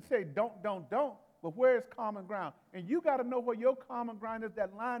easy to say don't, but where is common ground? And you got to know where your common ground is,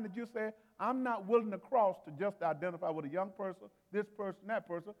 that line that you say, I'm not willing to cross to just identify with a young person, this person, that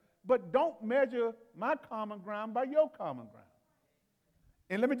person, but don't measure my common ground by your common ground.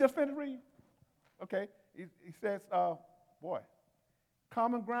 And let me just finish reading. Okay, he says,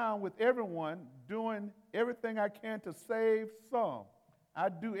 common ground with everyone, doing everything I can to save some. I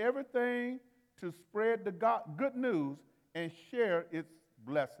do everything to spread the good news and share its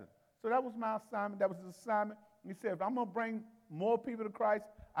blessing. So that was my assignment. That was his assignment. He said, if I'm going to bring more people to Christ,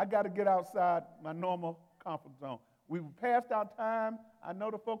 I got to get outside my normal comfort zone. We've passed our time. I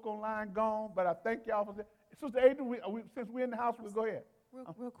know the folk online gone, but I thank y'all for that. Sister Adrian, since we're in the house, we'll go ahead.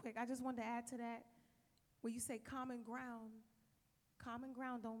 Real quick, I just wanted to add to that. When you say common ground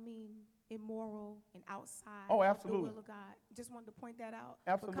don't mean immoral and outside Oh, of absolutely. the will of God. Just wanted to point that out.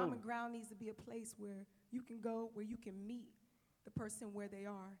 Absolutely. But common ground needs to be a place where you can go, where you can meet the person where they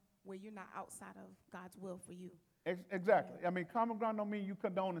are, where you're not outside of God's will for you. Exactly. I mean, common ground don't mean you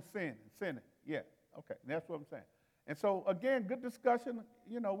condone sinning. Yeah, okay, that's what I'm saying. And so, again, good discussion.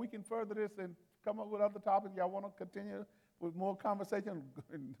 You know, we can further this and come up with other topics. Y'all want to continue with more conversation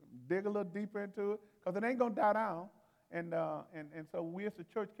and dig a little deeper into it? Because it ain't going to die down. And so we as a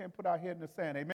church can't put our head in the sand. Amen.